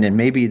your mind, and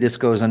maybe this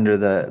goes under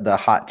the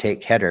hot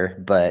take header,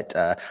 but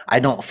I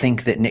don't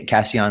think that Nick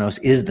Castellanos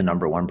is the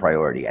number one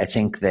priority. I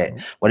think that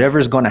whatever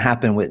is going to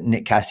happen with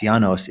Nick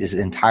Castellanos is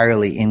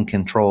entirely in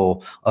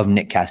control of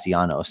Nick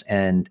Castellanos,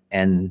 and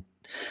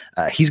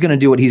he's going to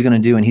do what he's going to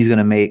do, and he's going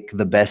to make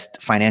the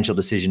best financial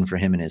decision for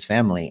him and his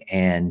family.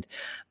 And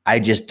I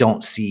just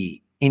don't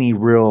see any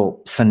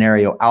real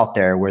scenario out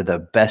there where the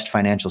best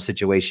financial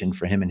situation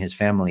for him and his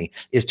family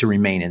is to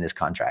remain in this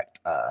contract.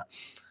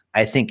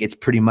 I think it's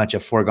pretty much a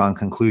foregone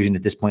conclusion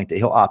at this point that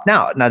he'll opt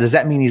out. Now, does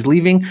that mean he's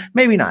leaving?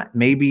 Maybe not.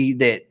 Maybe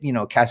that,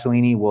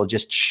 Castellini will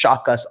just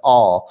shock us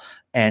all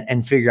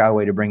and figure out a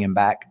way to bring him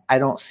back. I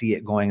don't see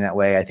it going that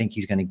way. I think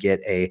he's going to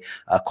get a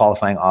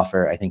qualifying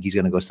offer. I think he's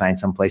going to go sign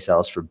someplace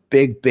else for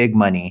big, big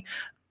money,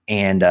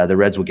 and the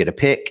Reds will get a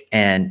pick,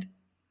 and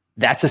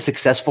that's a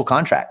successful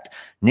contract.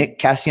 Nick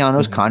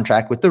Castellanos'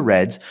 contract with the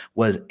Reds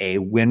was a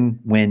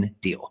win-win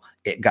deal.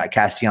 It got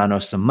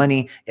Castellanos some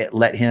money. It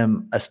let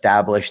him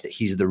establish that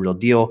he's the real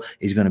deal.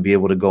 He's going to be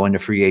able to go into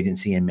free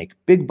agency and make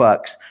big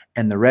bucks.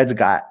 And the Reds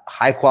got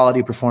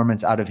high-quality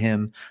performance out of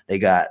him. They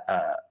got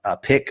a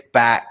pick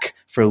back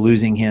for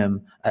losing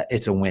him.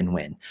 It's a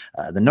win-win.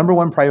 The number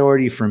one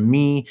priority for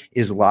me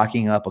is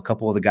locking up a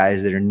couple of the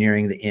guys that are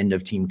nearing the end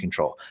of team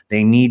control.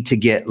 They need to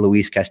get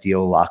Luis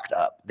Castillo locked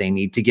up. They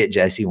need to get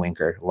Jesse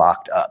Winker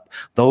locked up.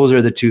 Those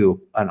are the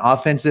two. An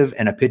offensive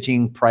and a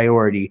pitching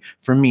priority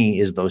for me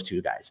is those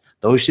two guys.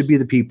 Those should be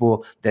the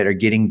people that are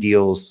getting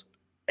deals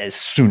as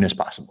soon as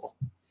possible.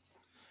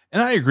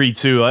 And I agree,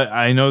 too.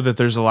 I know that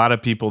there's a lot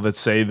of people that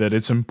say that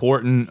it's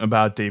important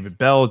about David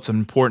Bell. It's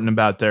important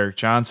about Derek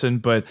Johnson.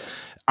 But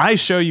I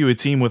show you a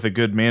team with a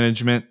good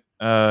management,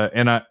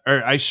 and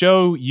I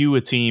show you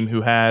a team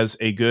who has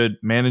a good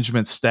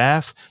management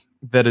staff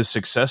that is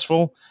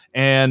successful,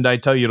 and I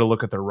tell you to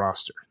look at their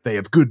roster. They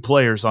have good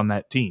players on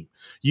that team.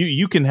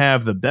 You can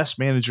have the best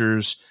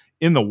managers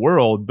in the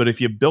world, but if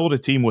you build a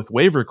team with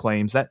waiver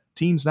claims, that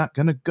team's not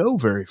going to go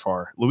very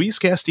far. Luis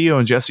Castillo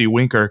and Jesse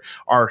Winker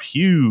are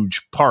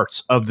huge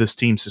parts of this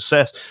team's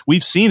success.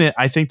 We've seen it.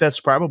 I think that's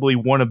probably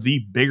one of the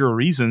bigger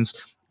reasons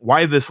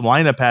why this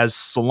lineup has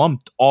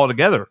slumped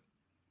altogether,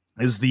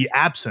 is the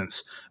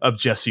absence of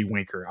Jesse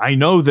Winker. I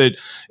know that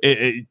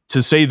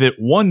to say that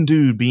one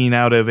dude being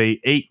out of a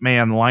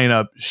 8-man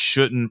lineup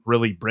shouldn't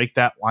really break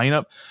that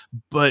lineup,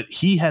 but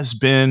he has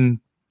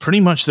been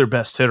pretty much their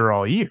best hitter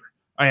all year.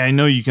 I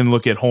know you can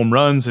look at home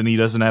runs, and he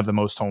doesn't have the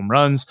most home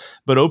runs,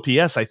 but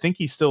OPS, I think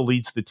he still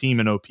leads the team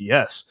in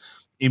OPS,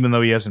 even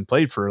though he hasn't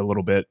played for a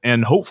little bit.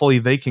 And hopefully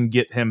they can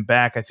get him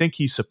back. I think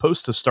he's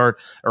supposed to start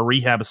a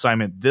rehab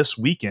assignment this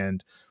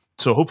weekend,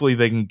 so hopefully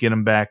they can get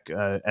him back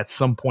at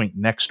some point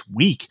next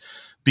week,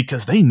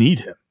 because they need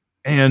him,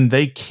 and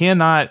they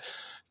cannot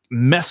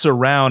mess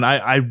around.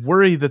 I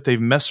worry that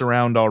they've messed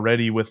around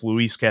already with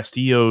Luis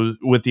Castillo,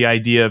 with the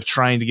idea of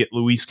trying to get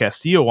Luis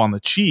Castillo on the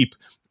cheap.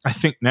 I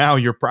think now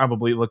you're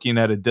probably looking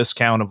at a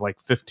discount of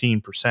like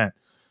 15%,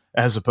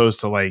 as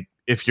opposed to like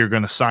if you're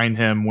going to sign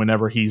him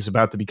whenever he's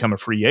about to become a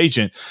free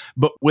agent.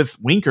 But with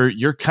Winker,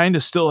 you're kind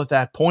of still at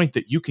that point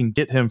that you can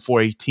get him for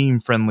a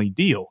team-friendly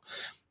deal.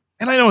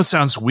 And I know it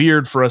sounds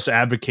weird for us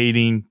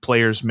advocating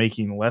players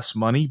making less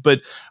money,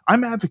 but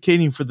I'm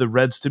advocating for the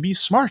Reds to be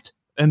smart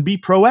and be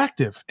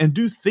proactive and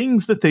do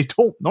things that they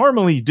don't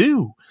normally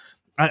do.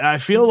 I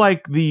feel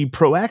like the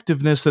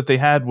proactiveness that they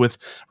had with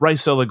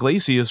Raisel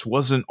Iglesias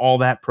wasn't all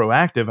that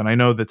proactive. And I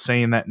know that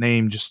saying that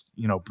name just,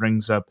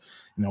 brings up,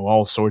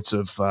 all sorts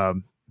of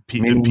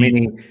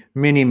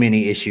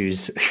many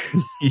issues.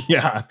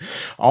 Yeah,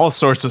 all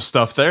sorts of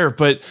stuff there.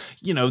 But,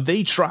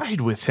 they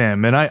tried with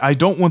him. And I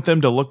don't want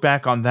them to look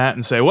back on that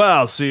and say,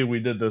 well, see, we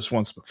did this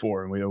once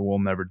before and we'll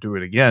never do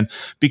it again.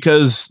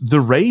 Because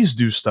the Rays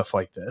do stuff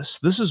like this.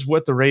 This is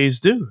what the Rays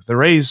do. The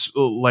Rays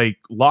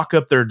lock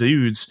up their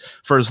dudes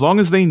for as long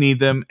as they need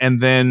them.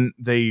 And then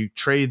they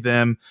trade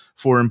them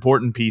for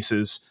important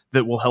pieces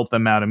that will help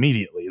them out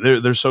immediately.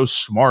 They're so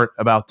smart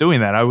about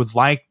doing that. I would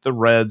like the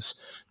Reds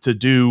to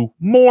do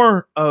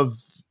more of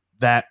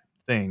that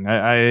thing.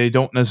 I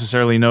don't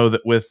necessarily know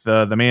that with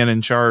the man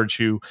in charge,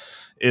 who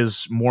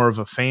is more of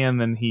a fan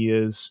than he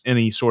is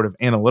any sort of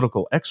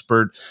analytical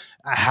expert,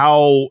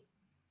 how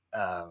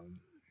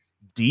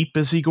deep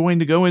is he going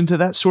to go into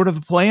that sort of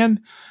a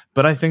plan?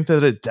 But I think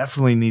that it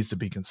definitely needs to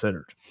be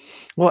considered.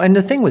 Well, and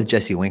the thing with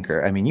Jesse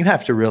Winker, I mean, you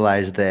have to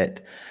realize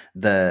that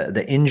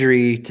the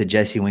injury to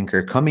Jesse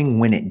Winker coming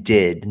when it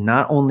did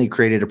not only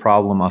created a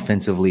problem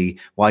offensively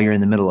while you're in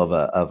the middle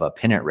of a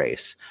pennant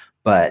race,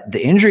 but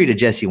the injury to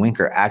Jesse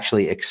Winker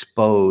actually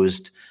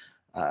exposed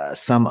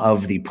some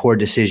of the poor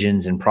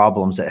decisions and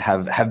problems that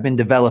have been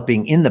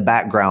developing in the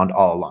background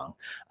all along.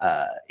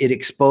 It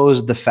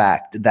exposed the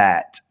fact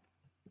that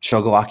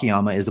Shogo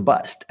Akiyama is a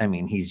bust. I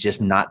mean, he's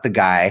just not the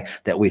guy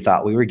that we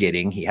thought we were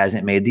getting. He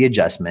hasn't made the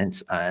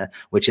adjustments,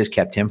 which has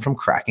kept him from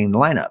cracking the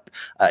lineup.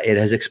 It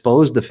has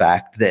exposed the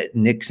fact that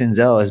Nick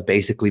Senzel has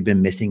basically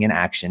been missing in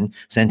action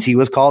since he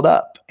was called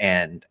up.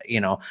 And,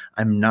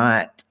 I'm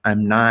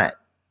not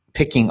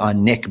picking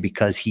on Nick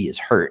because he is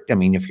hurt. I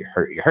mean, if you're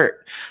hurt, you're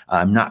hurt.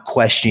 I'm not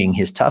questioning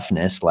his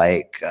toughness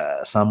like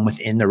some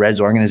within the Reds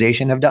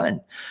organization have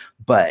done.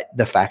 But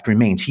the fact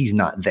remains, he's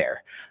not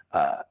there.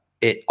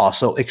 It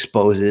also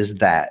exposes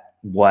that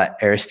what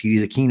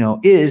Aristides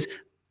Aquino is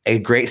a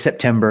great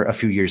September a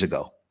few years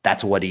ago.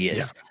 That's what he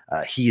is.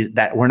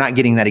 Yeah. We're not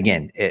getting that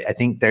again. I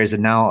think there's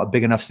now a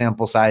big enough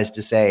sample size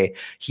to say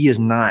he is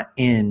not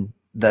in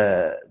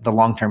the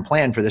long-term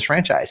plan for this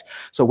franchise.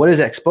 So what is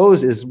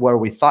exposed is where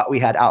we thought we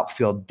had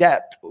outfield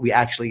depth, we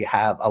actually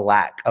have a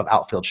lack of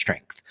outfield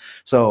strength.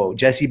 So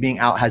Jesse being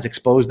out has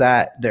exposed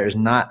that. There's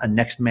not a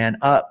next man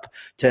up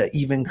to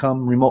even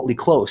come remotely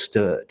close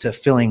to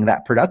filling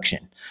that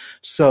production.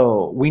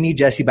 So we need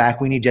Jesse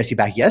back. We need Jesse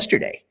back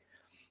yesterday.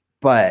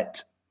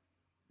 But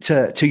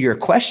to your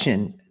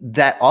question,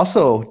 that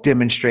also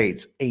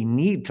demonstrates a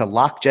need to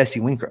lock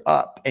Jesse Winker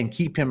up and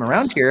keep him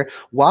around here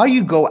while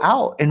you go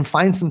out and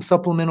find some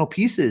supplemental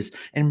pieces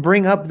and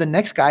bring up the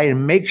next guy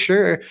and make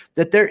sure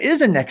that there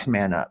is a next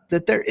man up,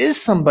 that there is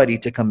somebody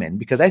to come in.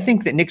 Because I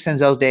think that Nick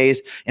Senzel's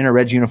days in a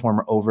Reds uniform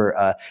are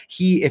over.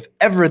 If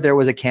ever there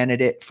was a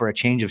candidate for a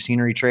change of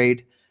scenery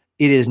trade,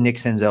 it is Nick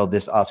Senzel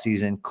this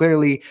offseason.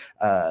 Clearly,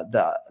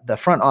 the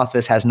front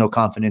office has no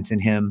confidence in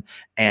him.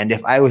 And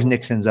if I was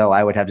Nick Senzel,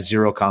 I would have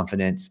zero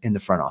confidence in the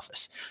front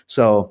office.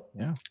 So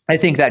yeah. I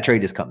think that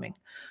trade is coming.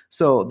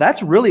 So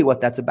that's really what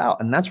that's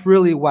about. And that's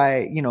really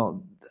why,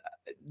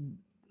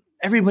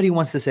 everybody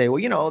wants to say,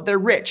 well, they're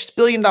rich, $1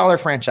 billion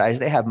franchise.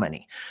 They have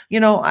money.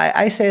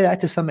 I say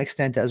that to some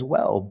extent as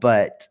well.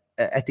 But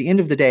at the end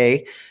of the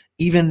day,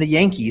 even the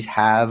Yankees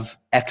have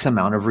X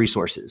amount of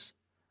resources.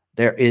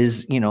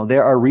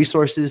 There are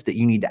resources that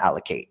you need to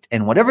allocate.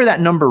 And whatever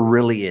that number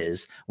really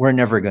is, we're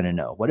never going to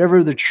know.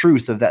 Whatever the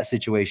truth of that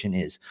situation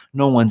is,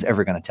 no one's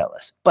ever going to tell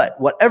us.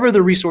 But whatever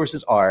the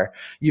resources are,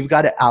 you've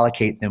got to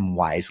allocate them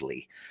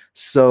wisely.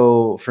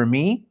 So for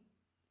me,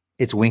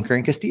 it's Winker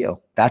and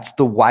Castillo. That's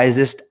the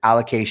wisest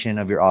allocation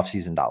of your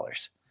offseason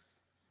dollars.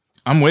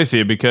 I'm with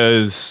you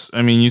because,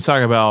 you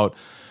talk about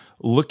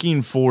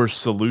looking for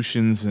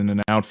solutions in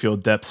an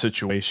outfield depth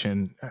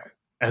situation.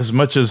 As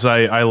much as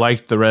I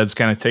liked the Reds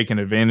kind of taking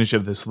advantage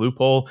of this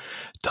loophole,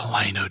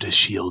 Delino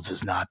DeShields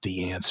is not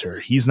the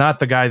answer. He's not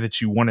the guy that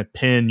you want to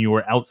pin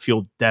your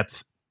outfield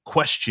depth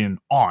question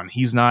on.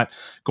 He's not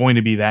going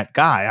to be that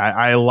guy.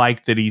 I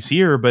like that he's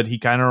here, but he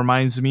kind of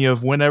reminds me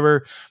of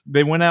whenever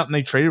they went out and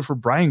they traded for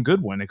Brian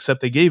Goodwin,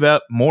 except they gave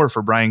up more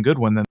for Brian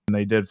Goodwin than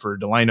they did for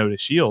Delino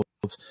DeShields.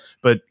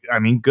 But,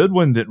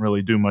 Goodwin didn't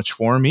really do much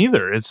for him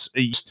either.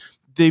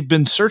 They've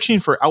been searching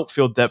for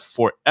outfield depth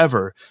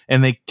forever,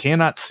 and they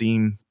cannot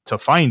seem to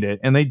find it.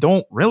 And they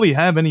don't really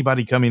have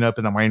anybody coming up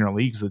in the minor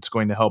leagues that's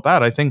going to help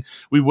out. I think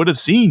we would have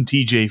seen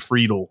TJ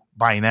Friedl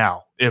by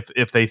now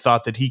if they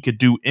thought that he could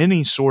do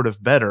any sort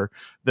of better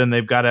than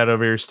they've got out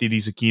of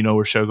Aristides Aquino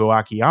or Shogo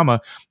Akiyama.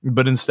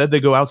 But instead,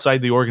 they go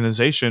outside the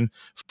organization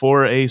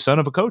for a son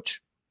of a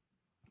coach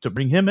to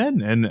bring him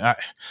in. And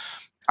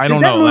I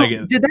don't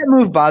know. Did that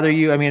move bother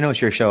you? I know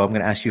it's your show. I'm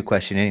going to ask you a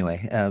question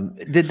anyway.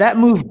 Did that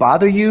move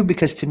bother you?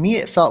 Because to me,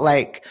 it felt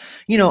like,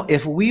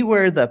 if we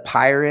were the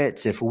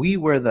Pirates, if we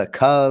were the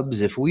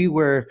Cubs, if we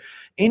were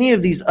any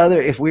of these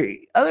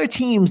other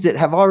teams that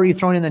have already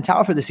thrown in the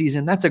towel for the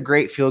season, that's a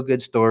great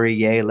feel-good story.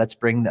 Yay, let's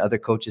bring the other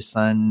coach's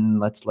son.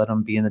 Let's let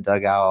him be in the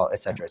dugout,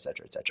 et cetera, et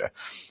cetera, et cetera.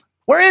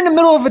 We're in the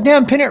middle of a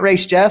damn pennant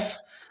race, Jeff.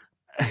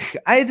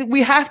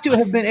 We have to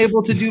have been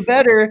able to do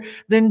better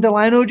than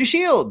Delino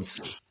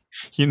DeShields.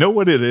 You know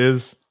what it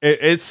is?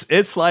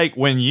 It's like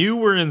when you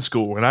were in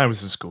school, when I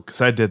was in school,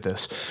 because I did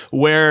this,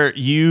 where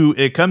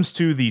it comes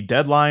to the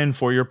deadline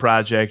for your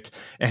project,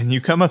 and you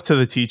come up to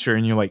the teacher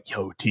and you're like,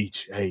 "Yo,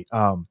 teach, hey,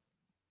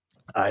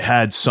 I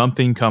had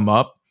something come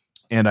up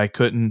and I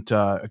couldn't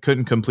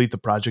complete the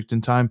project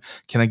in time.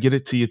 Can I get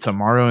it to you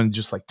tomorrow and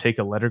just like take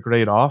a letter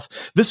grade off?"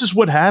 This is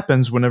what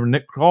happens whenever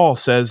Nick Krall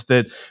says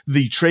that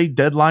the trade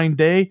deadline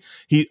day,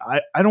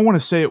 I don't want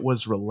to say it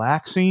was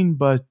relaxing,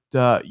 but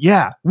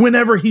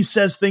whenever he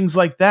says things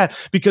like that,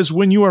 because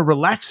when you are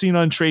relaxing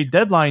on trade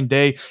deadline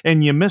day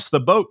and you miss the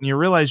boat and you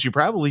realize you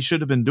probably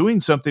should have been doing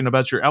something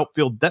about your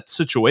outfield depth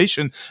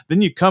situation, then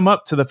you come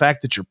up to the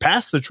fact that you're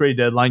past the trade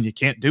deadline, you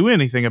can't do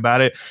anything about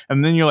it,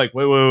 and then you're like,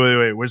 wait,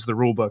 where's the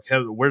rule book?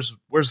 Where's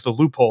the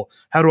loophole?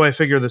 How do I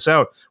figure this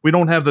out? We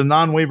don't have the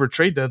non-waiver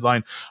trade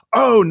deadline.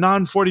 Oh,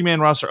 non-40-man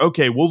roster.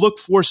 Okay, we'll look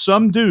for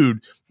some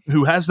dude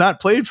who has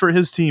not played for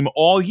his team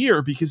all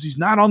year because he's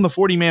not on the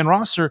 40-man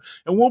roster,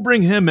 and we'll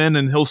bring him in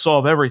and he'll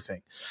solve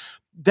everything.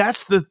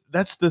 That's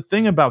the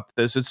thing about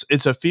this.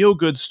 It's a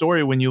feel-good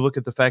story when you look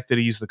at the fact that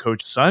he's the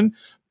coach's son.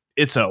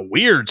 It's a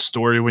weird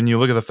story when you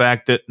look at the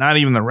fact that not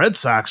even the Red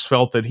Sox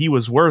felt that he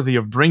was worthy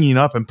of bringing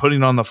up and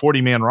putting on the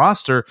 40-man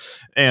roster,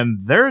 and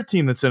they're a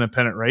team that's in a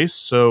pennant race.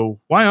 So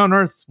why on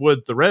earth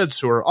would the Reds,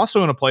 who are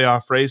also in a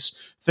playoff race,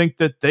 think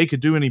that they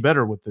could do any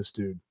better with this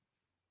dude?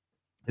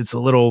 It's a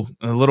little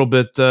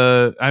bit.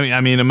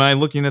 I mean, am I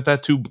looking at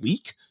that too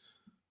bleak?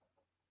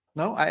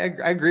 No, I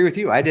agree with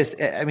you.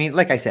 I mean,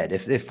 like I said,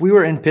 if we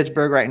were in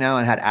Pittsburgh right now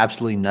and had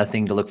absolutely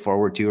nothing to look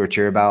forward to or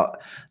cheer about,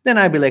 then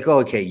I'd be like, oh,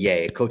 okay,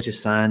 yay, coach's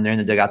son, they're in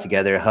the dugout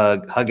together,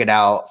 hug it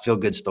out, feel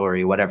good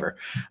story, whatever.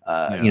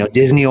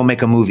 Disney will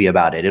make a movie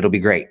about it. It'll be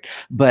great.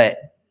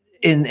 But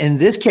in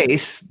this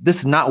case, this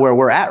is not where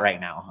we're at right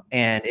now.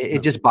 And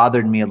it just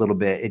bothered me a little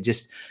bit. It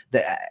just,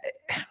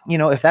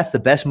 if that's the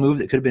best move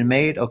that could have been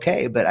made,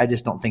 okay, but I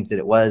just don't think that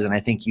it was. And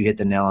I think you hit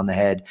the nail on the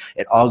head.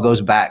 It all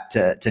goes back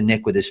to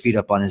Nick with his feet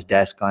up on his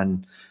desk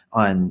on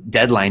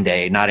deadline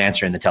day, not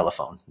answering the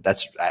telephone.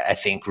 That's, I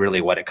think,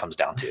 really what it comes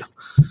down to.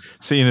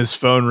 Seeing his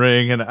phone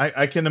ring. And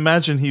I can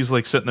imagine he's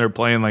like sitting there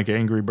playing like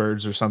Angry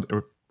Birds or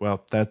something.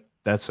 Well,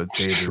 that's a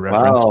dated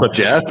reference, but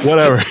Jeff.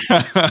 Whatever.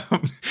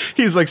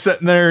 He's like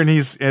sitting there and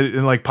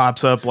it like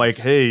pops up like,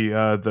 hey,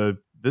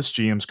 this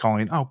GM's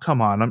calling. Oh,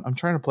 come on. I'm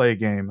trying to play a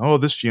game. Oh,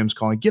 this GM's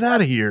calling. Get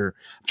out of here.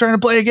 I'm trying to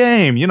play a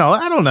game.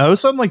 I don't know.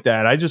 Something like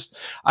that.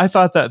 I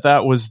thought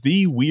that was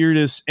the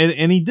weirdest.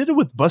 And he did it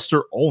with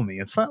Buster Olney.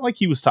 It's not like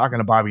he was talking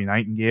to Bobby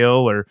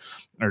Nightingale or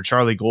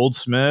Charlie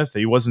Goldsmith.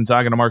 He wasn't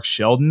talking to Mark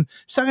Sheldon.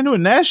 He's talking to a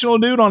national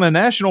dude on a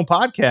national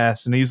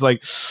podcast. And he's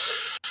like,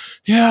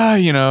 yeah,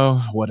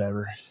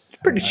 whatever.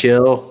 Pretty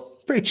chill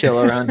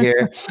around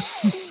here.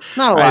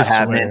 Not a lot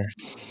happening.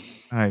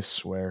 I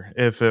swear,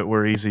 if it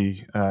were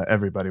easy,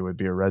 everybody would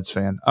be a Reds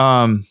fan.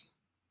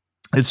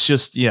 It's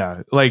just,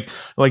 like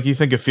you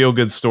think of feel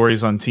good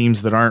stories on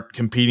teams that aren't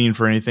competing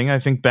for anything. I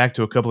think back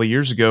to a couple of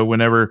years ago,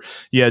 whenever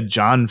you had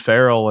John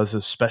Farrell as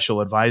a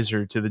special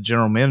advisor to the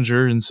general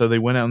manager. And so they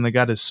went out and they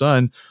got his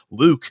son,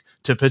 Luke,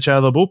 to pitch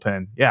out of the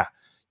bullpen. Yeah.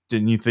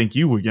 Didn't you think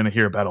you were going to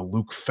hear about a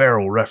Luke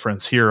Farrell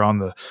reference here on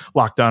the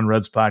Locked On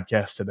Reds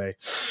podcast today?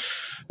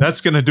 That's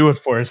going to do it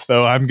for us,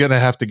 though. I'm going to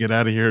have to get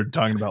out of here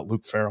talking about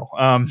Luke Farrell.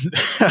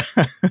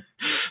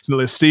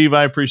 Steve,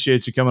 I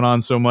appreciate you coming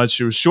on so much.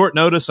 It was short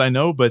notice, I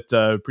know, but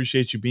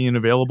appreciate you being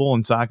available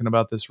and talking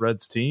about this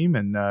Reds team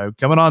and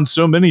coming on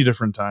so many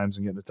different times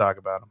and getting to talk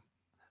about them.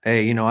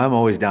 Hey, I'm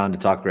always down to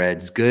talk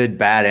Reds, good,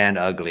 bad, and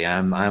ugly.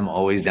 I'm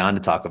always down to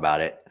talk about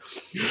it.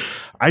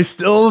 I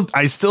still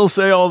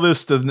say all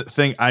this to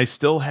think I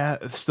still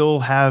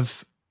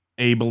have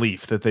a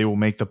belief that they will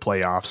make the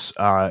playoffs.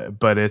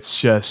 But it's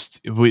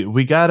just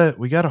we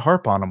gotta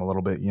harp on them a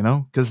little bit,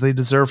 because they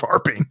deserve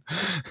harping.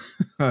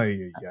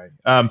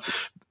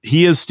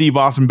 He is Steve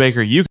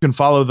Offenbaker. You can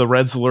follow the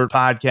RedsAlert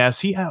podcast.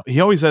 He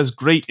always has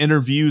great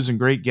interviews and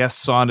great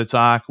guests on to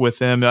talk with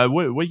him.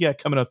 What you got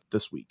coming up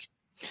this week?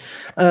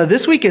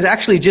 This week is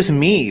actually just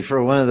me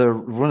for one of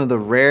the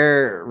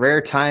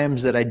rare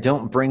times that I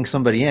don't bring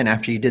somebody in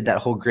after you did that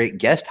whole great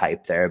guest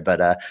hype there.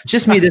 But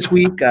just me this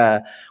week.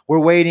 We're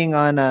waiting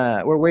on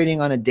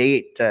a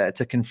date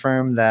to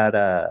confirm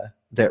that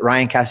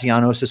Ryan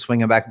Castellanos is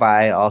swinging back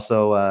by.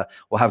 Also,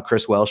 we'll have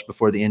Chris Welsh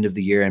before the end of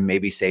the year and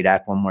maybe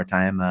Sadak one more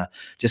time.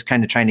 Just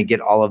kind of trying to get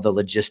all of the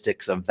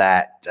logistics of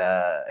that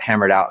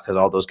hammered out because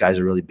all those guys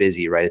are really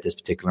busy right at this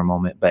particular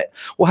moment. But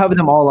we'll have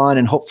them all on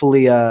and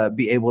hopefully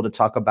be able to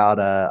talk about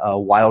a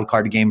wild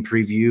card game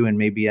preview and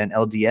maybe an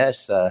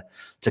LDS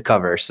to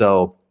cover.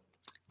 So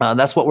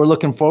that's what we're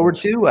looking forward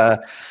to.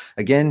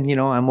 Again,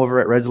 I'm over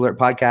at RedsAlert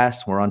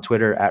Podcast. We're on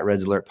Twitter at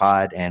RedsAlert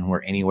Pod, and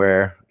we're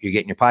anywhere you're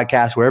getting your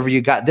podcast. Wherever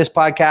you got this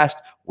podcast,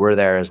 we're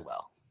there as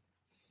well.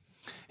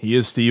 He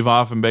is Steve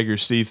Offenbaker.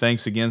 Steve,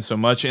 thanks again so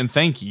much. And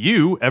thank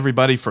you,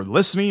 everybody, for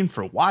listening,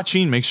 for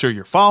watching. Make sure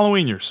you're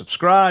following, you're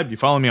subscribed, you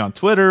follow me on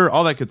Twitter,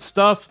 all that good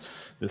stuff.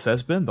 This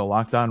has been the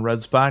Locked On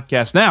Reds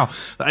podcast. Now,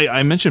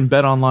 I mentioned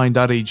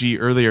betonline.ag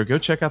earlier. Go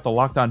check out the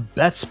Locked On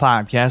Bets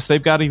podcast.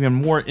 They've got even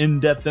more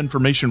in-depth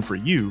information for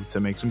you to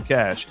make some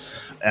cash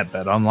at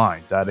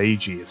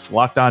betonline.ag. It's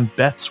Locked On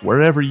Bets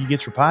wherever you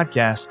get your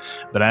podcasts.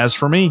 But as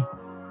for me,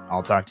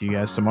 I'll talk to you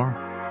guys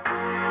tomorrow.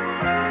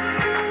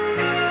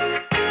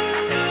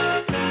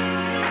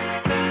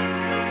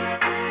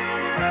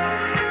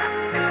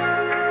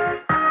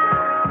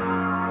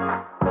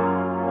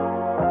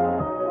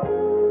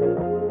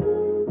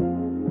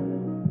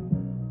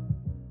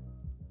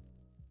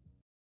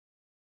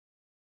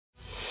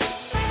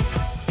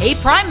 Hey,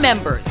 Prime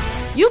members,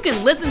 you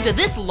can listen to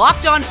this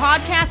Locked On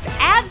podcast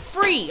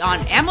ad-free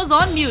on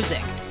Amazon Music.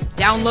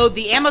 Download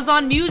the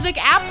Amazon Music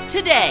app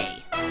today.